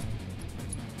healing.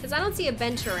 Because I don't see a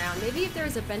bench around. Maybe if there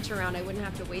was a bench around, I wouldn't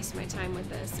have to waste my time with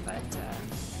this, but I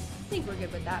think we're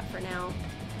good with that for now.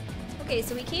 Okay,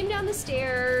 so we came down the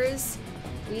stairs.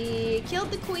 We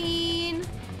killed the queen.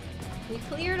 We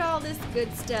cleared all this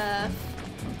good stuff.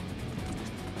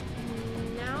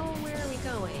 Now where are we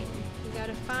going? We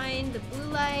gotta find the blue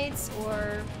lights,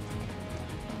 or...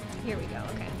 Here we go,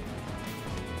 okay.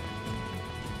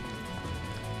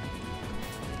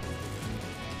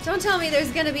 Don't tell me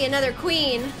there's gonna be another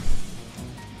queen.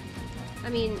 I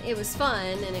mean, it was fun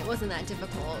and it wasn't that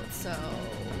difficult, so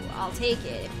I'll take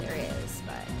it if there is,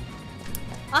 but...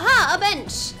 Aha! A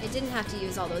bench! I didn't have to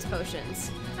use all those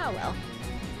potions. Oh well.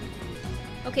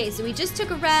 Okay, so we just took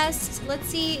a rest. Let's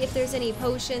see if there's any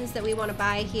potions that we want to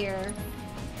buy here.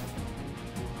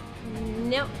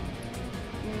 No.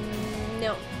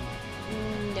 No.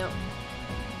 No.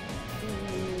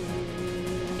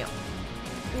 No.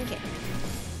 Okay.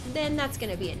 Then that's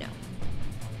gonna be a no.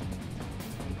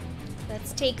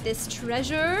 Let's take this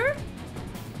treasure.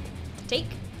 Take.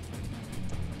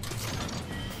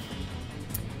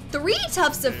 3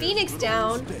 Tufts of Phoenix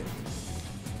down.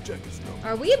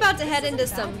 Are we about to head into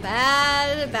some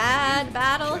bad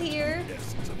battle here?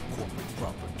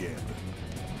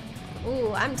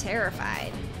 Ooh, I'm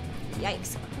terrified.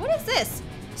 Yikes. What is this?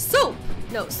 Soap!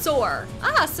 No, soar.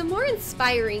 Ah, some more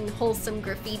inspiring, wholesome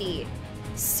graffiti.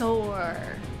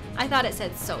 Soar. I thought it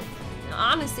said soap.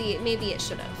 Honestly, maybe it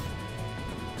should have.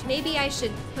 Maybe I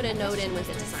should put a note in with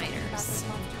the designers.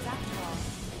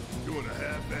 Doing a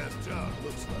half-assed job,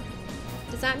 looks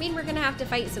like. Does that mean we're gonna have to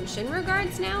fight some Shinra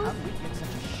guards now? How do we get such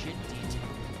a shit detail?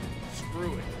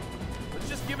 Screw it. Let's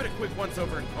just give it a quick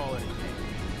once-over and call it a day.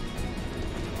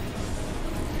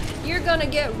 You're gonna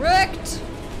get wrecked!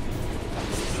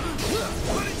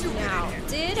 Now,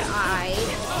 did I,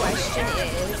 question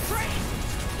is...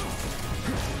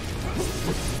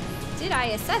 Did I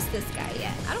assess this guy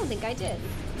yet? I don't think I did.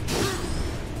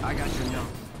 I got your note.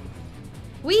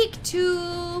 Weak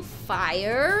to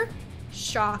fire.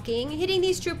 Shocking. Hitting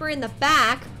these trooper in the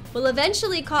back will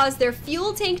eventually cause their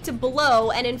fuel tank to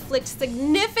blow and inflict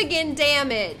significant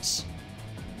damage.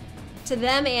 To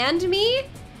them and me?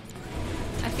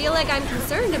 I feel like I'm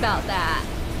concerned about that.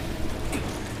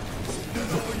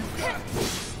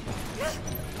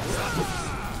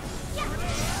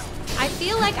 I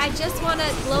feel like I just want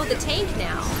to blow the tank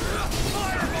now.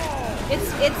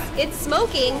 It's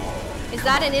smoking. Is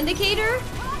that an indicator?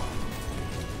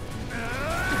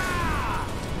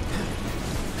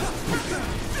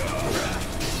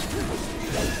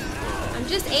 I'm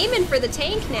just aiming for the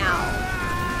tank now.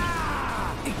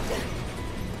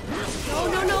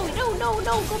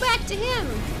 No, go back to him.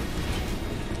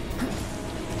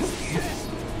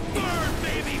 Burn,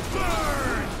 baby,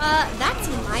 burn! That's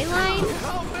my line?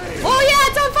 Oh yeah,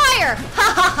 it's on fire! Ha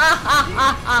ha ha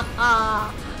ha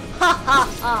ha ha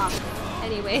ha.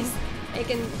 Anyways, I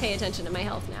can pay attention to my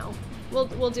health now.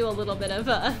 We'll do a little bit of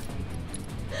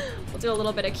we'll do a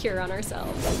little bit of cure on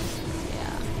ourselves.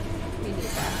 Yeah, we need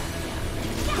that.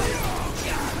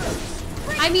 Yeah.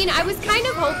 I mean, I was kind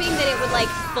of hoping that it would like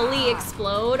fully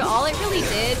explode. All it really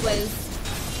did was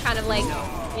kind of like,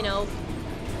 you know,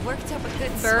 worked up a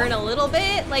good burn a little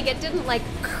bit. Like it didn't like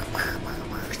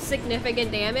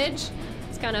significant damage. I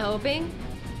was kind of hoping.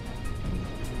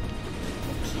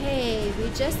 Okay, we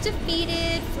just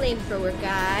defeated Flamethrower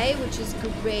guy, which is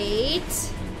great.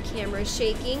 Camera's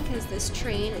shaking because this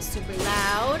train is super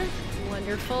loud.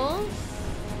 Wonderful.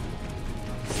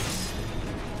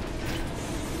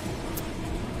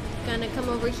 Gonna come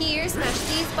over here, smash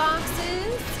these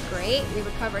boxes. Great, we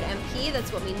recovered MP,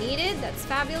 that's what we needed. That's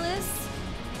fabulous.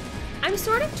 I'm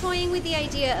sort of toying with the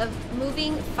idea of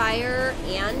moving fire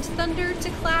and thunder to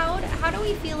cloud. How do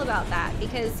we feel about that?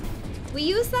 Because we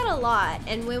use that a lot,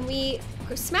 and when we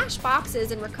smash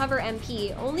boxes and recover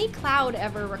MP, only Cloud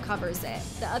ever recovers it.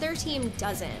 The other team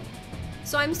doesn't.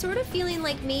 So I'm sort of feeling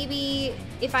like maybe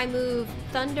if I move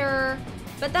Thunder,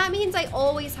 but that means I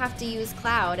always have to use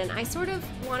Cloud, and I sort of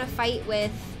want to fight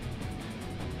with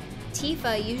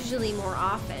Tifa usually more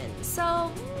often.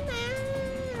 So,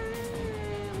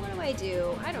 what do I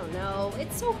do? I don't know.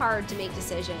 It's so hard to make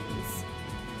decisions.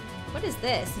 What is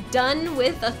this? Done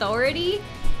with authority?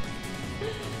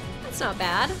 That's not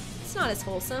bad. It's not as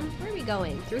wholesome. Where are we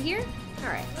going? Through here?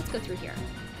 Alright, let's go through here.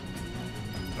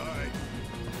 Alright,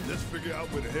 let's figure out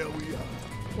where the hell we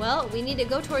are. Well, we need to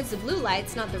go towards the blue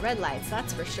lights, not the red lights,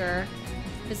 that's for sure.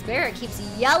 Because Barret keeps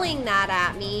yelling that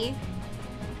at me.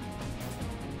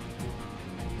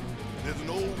 There's an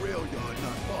old rail yard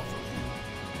not far from here.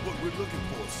 What we're looking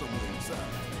for is somewhere inside.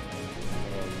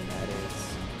 And that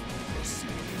is a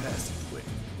secret passageway.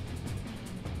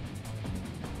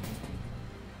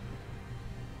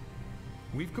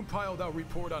 We've compiled our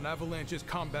report on Avalanche's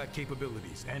combat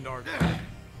capabilities and our...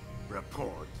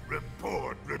 Report,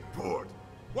 report, report.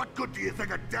 What good do you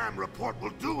think a damn report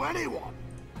will do anyone?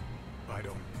 I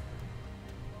don't...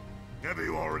 Have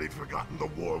you already forgotten the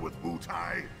war with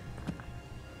Wu-Tai?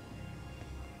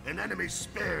 An enemy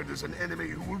spared is an enemy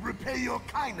who will repay your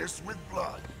kindness with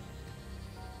blood.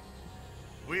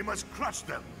 We must crush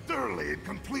them thoroughly and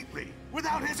completely,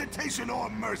 without hesitation or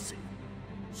mercy.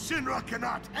 Shinra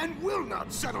cannot and will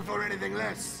not settle for anything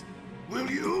less.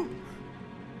 Will you?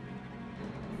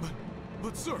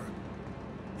 But sir...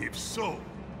 If so,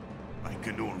 I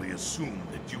can only assume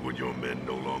that you and your men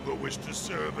no longer wish to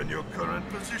serve in your current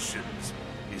positions.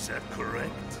 Is that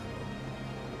correct?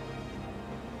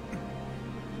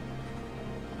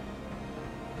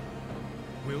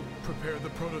 We'll prepare the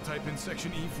prototype in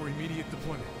Section E for immediate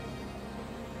deployment.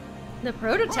 The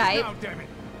prototype? Right now, damn it.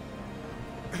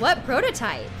 What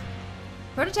prototype?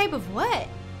 Prototype of what?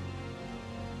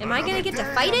 Am I gonna get to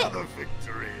fight it?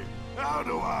 Victory. How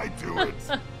do I do it?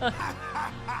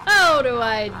 How do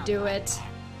I do it?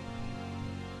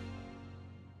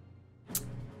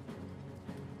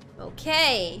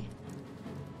 Okay.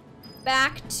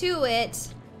 Back to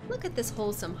it. Look at this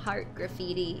wholesome heart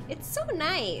graffiti. It's so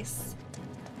nice.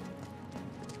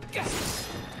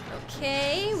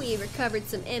 Okay, we recovered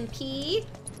some MP.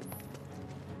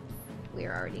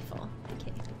 We're already full.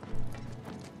 Okay.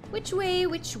 Which way,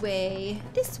 which way?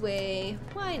 This way.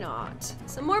 Why not?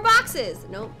 Some more boxes.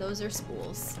 Nope, those are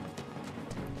spools.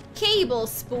 Cable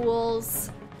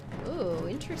spools. Oh,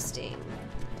 interesting.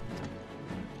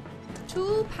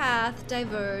 Two paths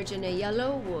diverge in a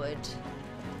yellow wood.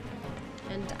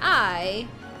 And I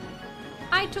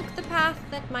took the path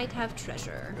that might have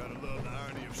treasure. Gotta love the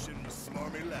irony of Shinra's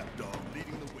smarmy lapdog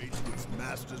leading the way to its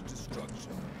master's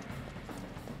destruction.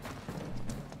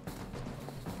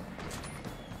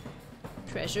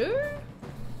 Treasure?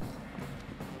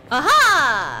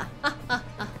 Aha!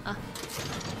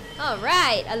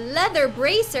 Alright, a leather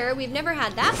bracer. We've never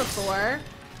had that before.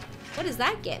 What does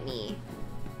that get me?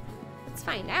 Let's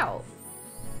find out.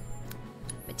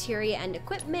 Materia and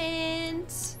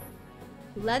equipment.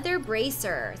 Leather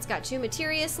bracer. It's got 2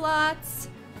 materia slots.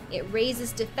 It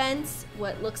raises defense,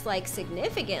 what looks like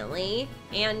significantly,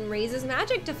 and raises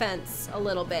magic defense a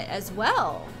little bit as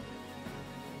well.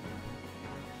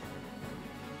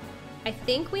 I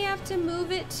think we have to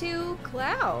move it to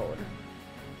Cloud.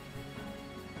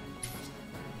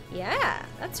 Yeah,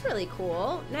 that's really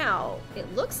cool. Now,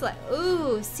 it looks like,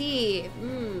 ooh, see,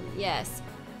 yes.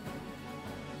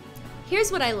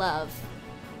 Here's what I love.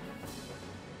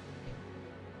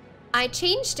 I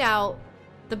changed out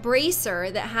the bracer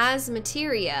that has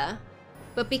materia,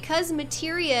 but because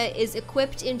materia is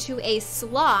equipped into a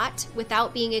slot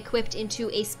without being equipped into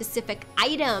a specific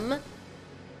item,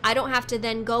 I don't have to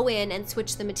then go in and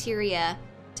switch the materia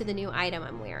to the new item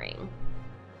I'm wearing.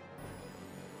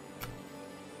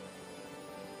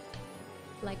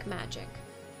 Like magic.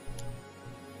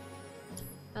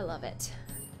 I love it.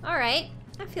 All right,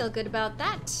 I feel good about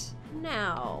that.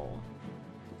 Now,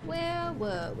 where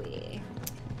were we?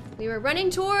 We were running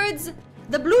towards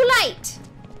the blue light.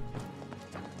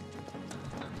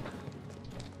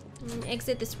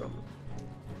 Exit this room.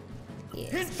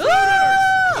 Yes.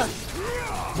 Ah!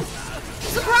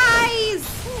 Surprise!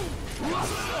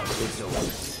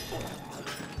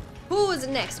 Who is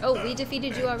next? Oh, we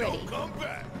defeated you already.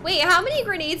 Wait, how many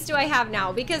grenades do I have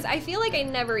now? Because I feel like I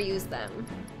never use them.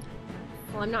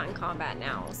 Well, I'm not in combat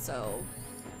now, so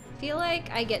I feel like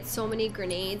I get so many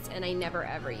grenades and I never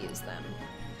ever use them.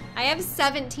 I have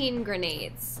 17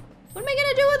 grenades. What am I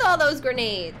gonna do with all those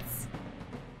grenades?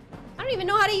 I don't even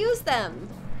know how to use them.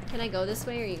 Can I go this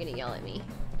way or are you gonna yell at me?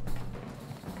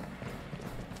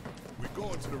 We're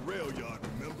going to the rail yard,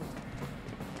 remember?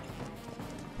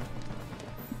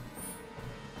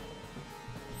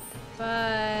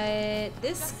 But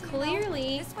this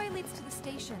clearly... This way leads to the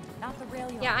station, not the rail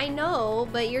yard. Yeah, I know,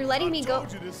 but you're letting me go... I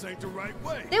told you this ain't the right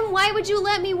way. Then why would you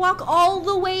let me walk all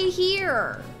the way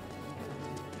here?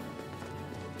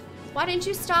 Why didn't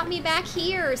you stop me back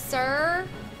here, sir?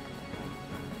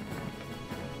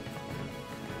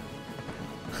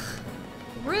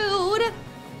 Rude.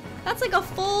 That's like a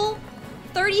full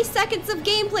 30 seconds of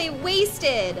gameplay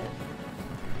wasted.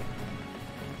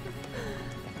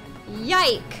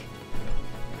 Yike.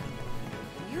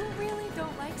 You really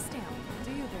don't like Stamp,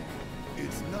 do you, Barret?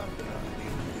 It's not that I hate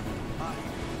it. I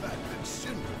hate the fact that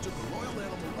Shinra took a loyal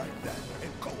animal like that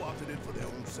and co-opted it for their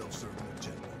own self-serving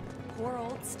agenda. Poor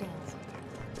old Stamp.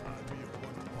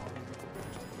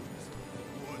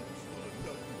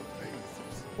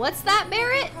 What's that,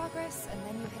 Barret? Progress, and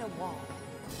then you hit a wall.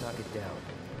 Knock it down.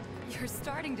 You're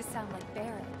starting to sound like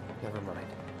Barret. Never mind.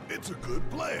 It's a good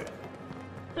plan.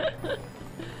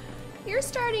 You're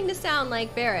starting to sound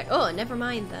like Barret. Oh, never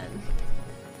mind then.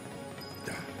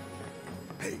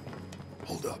 Hey,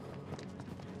 hold up.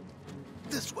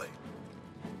 This way.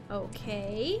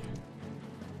 Okay.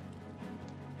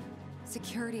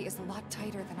 Security is a lot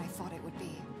tighter than I thought it would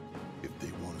be. If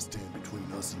they want to stand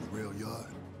between us and the rail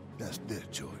yard, that's their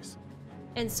choice.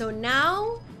 And so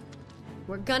now,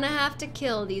 we're gonna have to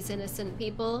kill these innocent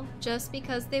people just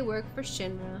because they work for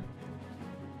Shinra.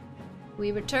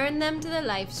 We return them to the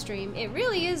live stream. It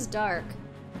really is dark.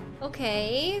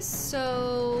 Okay,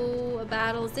 so a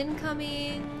battle's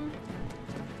incoming.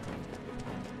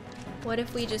 What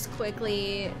if we just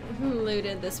quickly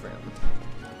looted this room?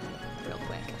 Real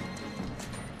quick.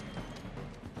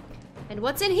 And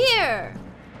what's in here?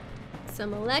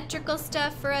 Some electrical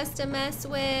stuff for us to mess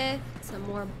with. Some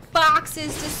more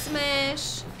boxes to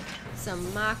smash.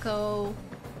 Some Mako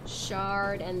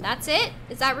shard. And that's it?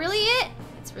 Is that really it?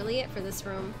 It's really it for this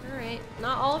room. Alright.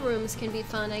 Not all rooms can be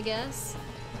fun, I guess.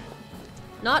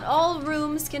 Not all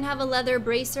rooms can have a leather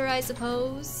bracer, I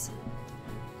suppose.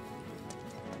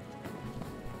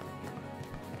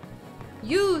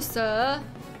 You, sir,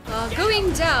 are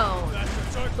going down.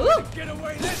 Ooh! I don't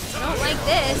like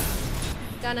this.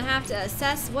 Gonna have to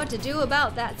assess what to do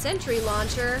about that sentry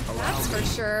launcher, that's for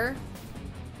sure.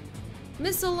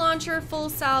 Missile launcher, full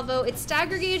salvo. Its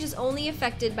stagger gauge is only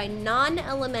affected by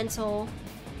non-elemental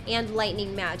and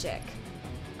lightning magic.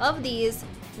 Of these,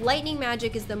 lightning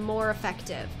magic is the more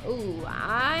effective. Ooh,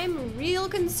 I'm real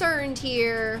concerned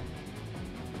here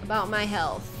about my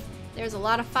health. There's a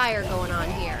lot of fire going on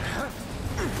here.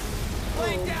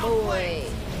 Oh boy.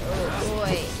 Oh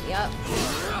boy. Yep.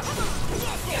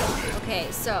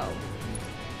 Okay, so.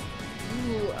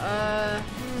 Ooh,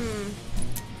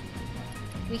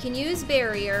 we can use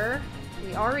barrier.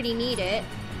 We already need it.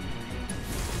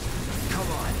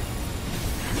 Come on.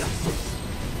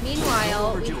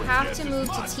 Meanwhile, we have to move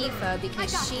to Tifa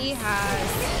because she has...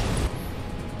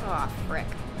 Oh, frick.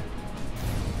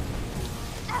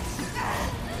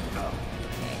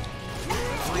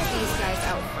 Get these guys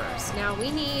out first. Now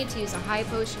we need to use a high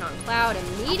potion on Cloud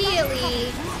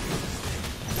immediately.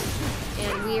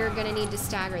 And we are gonna need to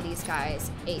stagger these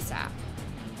guys ASAP.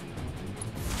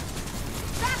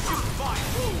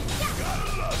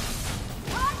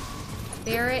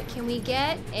 Barret, can we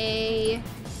get a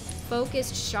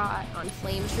focused shot on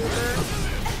Flametrooper?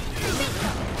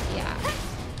 Yeah.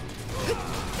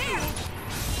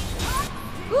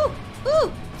 Ooh!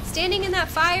 Ooh! Standing in that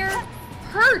fire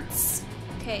hurts!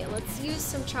 Okay, let's use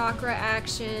some chakra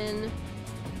action.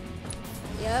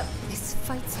 Yep. This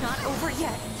fight's not over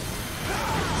yet.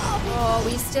 Oh,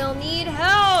 we still need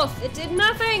health! It did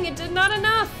nothing! It did not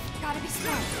enough! Gotta be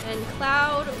smart. And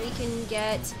Cloud, we can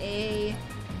get a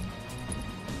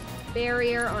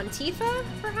barrier on Tifa,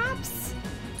 perhaps?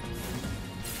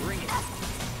 Bring it.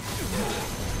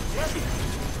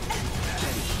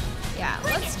 Yeah,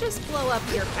 let's just blow up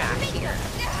your pack here.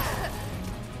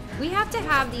 We have to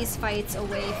have these fights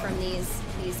away from these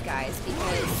guys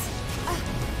because...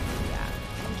 Yeah,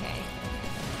 okay.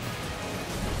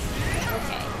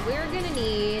 Okay, we're gonna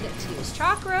need to use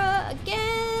chakra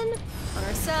again on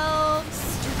ourselves.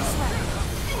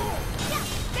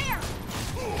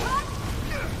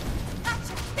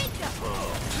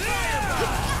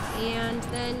 And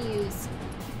then use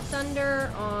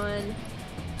thunder on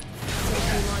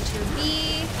Sentry Launcher B,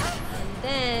 and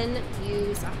then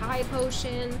use a high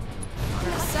potion on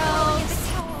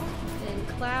ourselves. Then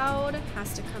Cloud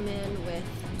has to come in with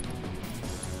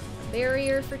a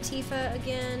barrier for Tifa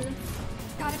again.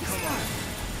 Gotta be smart.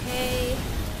 Okay.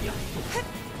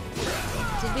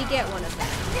 Did we get one of them?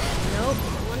 Nope.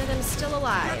 One of them's still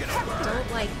alive.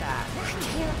 Don't like that.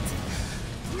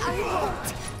 I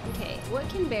won't. Okay, what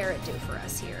can Barret do for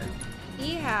us here?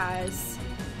 he has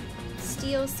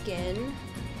steel skin,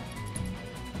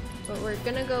 but we're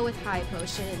gonna go with high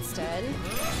potion instead.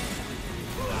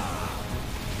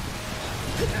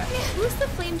 Who's the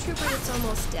Flametrooper that's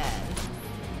almost dead?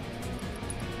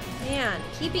 Man,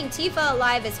 keeping Tifa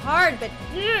alive is hard, but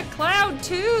Cloud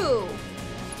too!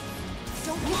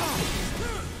 Don't give up.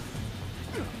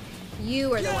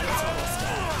 You are the one that's almost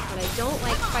dead, but I don't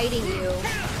like fighting you.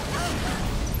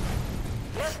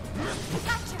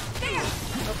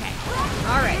 Okay,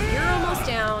 alright, you're almost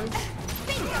down.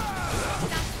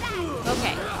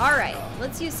 Okay, alright,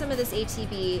 let's use some of this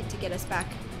ATB to get us back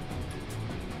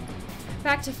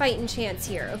to fighting chance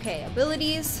here. Okay,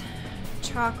 abilities,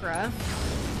 chakra.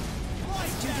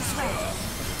 Let's do this right.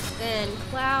 Then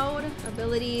cloud,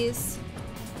 abilities,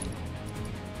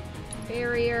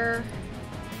 barrier.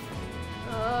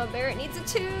 Oh, Barret needs a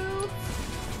 2.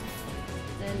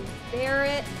 Then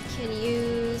Barret can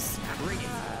use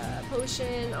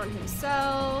potion on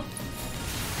himself.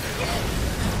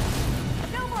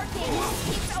 No more games.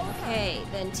 It's over. Okay,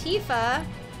 then Tifa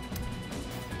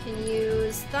can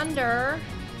use thunder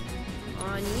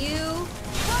on you.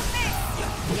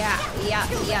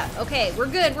 Yeah. Okay, we're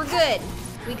good.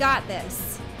 We got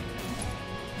this.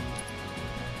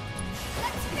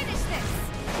 Let's finish this.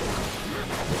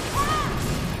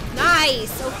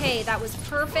 Nice! Okay, that was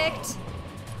perfect.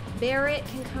 Barret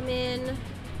can come in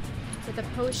with a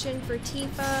potion for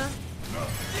Tifa.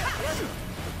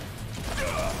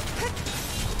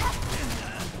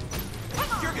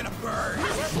 You're gonna burn!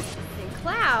 And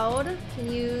Cloud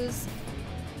can use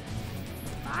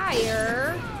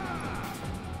fire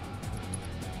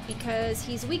because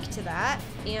he's weak to that,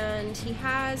 and he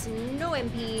has no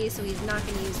MP, so he's not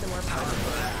going to use the more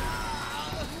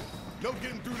powerful. No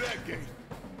getting through that gate.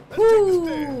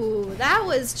 Ooh, that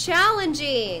was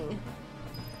challenging.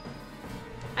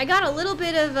 I got a little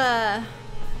bit of got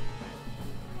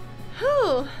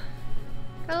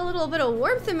a little bit of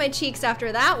warmth in my cheeks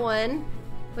after that one.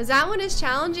 Was that one as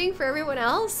challenging for everyone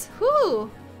else? Whew.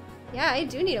 Yeah, I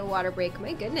do need a water break,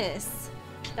 my goodness.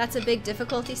 That's a big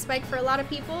difficulty spike for a lot of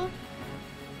people.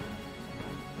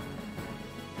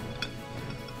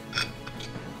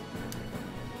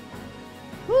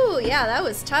 Whew, yeah, that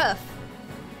was tough.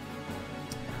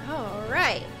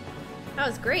 Alright. That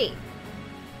was great.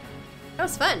 That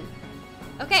was fun.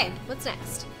 Okay, what's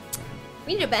next?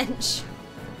 We need a bench.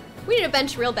 We need a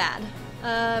bench real bad.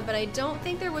 But I don't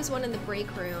think there was one in the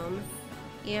break room.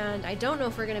 And I don't know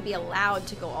if we're going to be allowed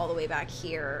to go all the way back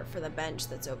here for the bench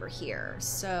that's over here.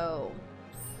 So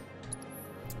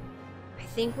I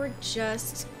think we're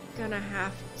just going to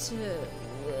have to...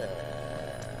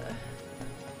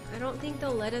 I don't think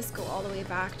they'll let us go all the way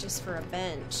back just for a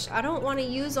bench. I don't want to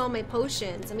use all my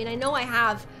potions. I mean, I know I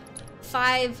have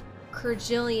 5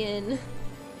 quadrillion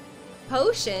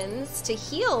potions to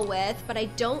heal with, but I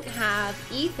don't have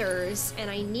ethers, and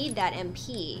I need that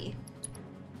MP.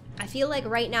 I feel like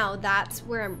right now that's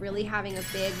where I'm really having a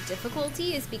big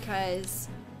difficulty, is because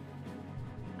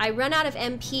I run out of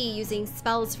MP using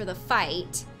spells for the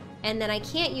fight, and then I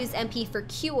can't use MP for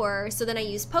cure, so then I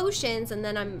use potions, and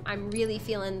then I'm really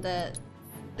feeling the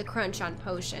crunch on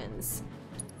potions.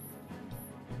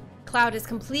 Cloud is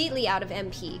completely out of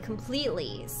MP,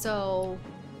 completely, so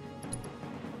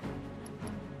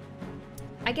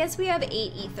I guess we have 8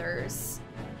 ethers,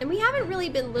 and we haven't really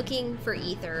been looking for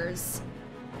ethers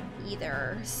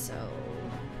either, so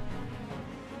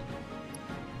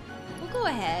we'll go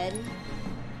ahead,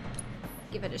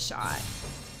 give it a shot.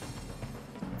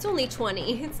 It's only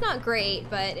 20. It's not great,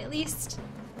 but at least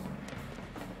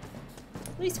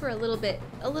we're a little bit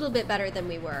better than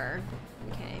we were.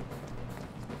 Okay.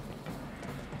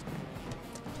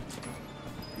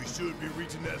 We should be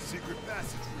reaching that secret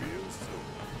passage real soon.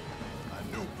 I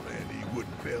knew Plan E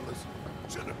wouldn't fail us.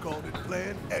 Should have called it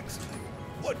Plan Excellent.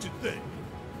 What you think,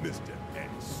 Mr.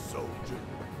 Ex-Soldier?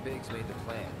 Biggs made the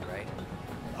plan, right?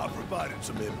 I provided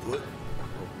some input.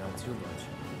 Hope not too much.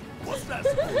 What's that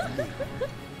supposed to mean?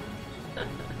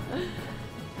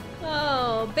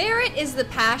 Oh, Barret is the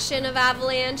passion of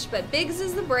Avalanche, but Biggs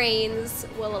is the brains.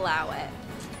 Will allow it.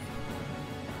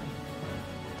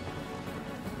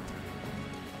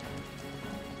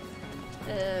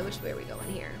 Which way are we going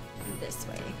here? This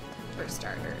way, for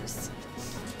starters.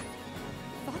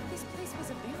 Thought this place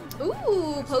was abandoned.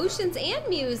 Ooh, potions and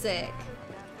music.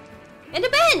 And a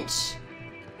bench!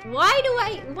 Why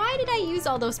did I use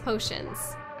all those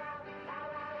potions?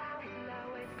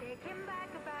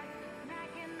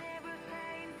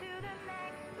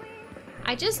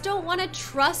 I just don't want to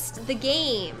trust the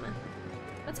game.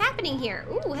 What's happening here?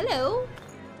 Ooh, hello.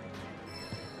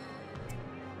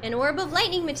 An orb of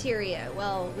lightning materia.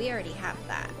 Well, we already have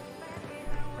that.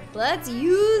 Let's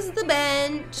use the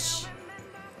bench.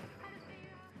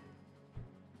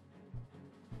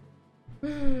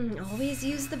 Always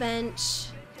use the bench.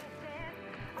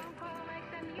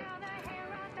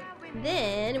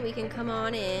 Then we can come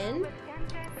on in.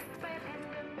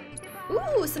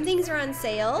 Ooh, some things are on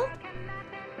sale.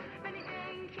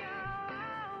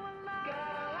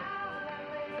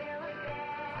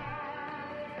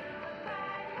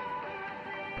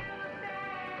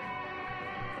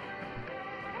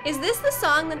 Is this the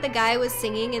song that the guy was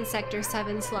singing in Sector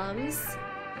 7 slums?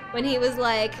 When he was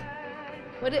like,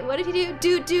 what did he do?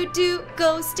 Do, do, do,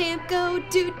 go stamp, go,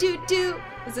 do, do, do.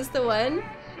 Is this the one?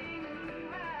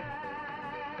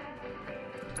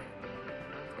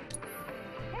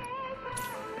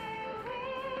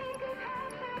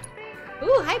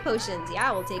 Ooh, high potions.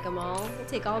 Yeah, we'll take them all. We'll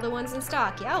take all the ones in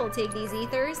stock. Yeah, we'll take these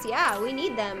ethers. Yeah, we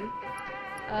need them.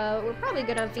 We're probably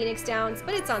good on Phoenix Downs,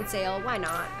 but it's on sale. Why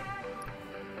not?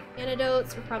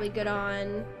 Antidotes, we're probably good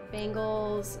on.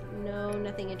 Bangles, no,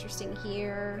 nothing interesting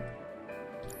here.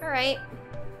 Alright.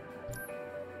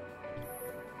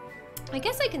 I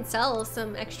guess I can sell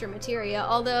some extra materia,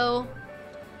 although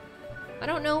I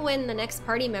don't know when the next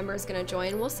party member is going to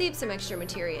join. We'll save some extra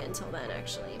materia until then,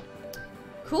 actually.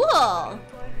 Cool!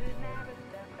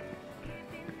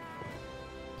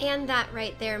 And that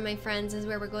right there, my friends, is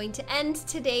where we're going to end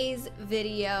today's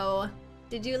video.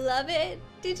 Did you love it?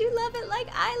 Did you love it like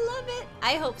I love it?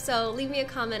 I hope so. Leave me a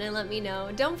comment and let me know.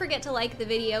 Don't forget to like the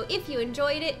video if you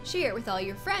enjoyed it. Share it with all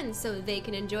your friends so they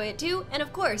can enjoy it too. And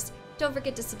of course, don't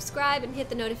forget to subscribe and hit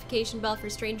the notification bell for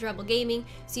Strange Rebel Gaming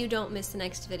so you don't miss the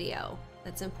next video.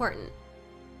 That's important.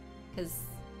 Because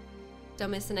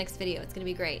don't miss the next video. It's going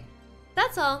to be great.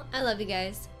 That's all. I love you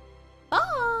guys.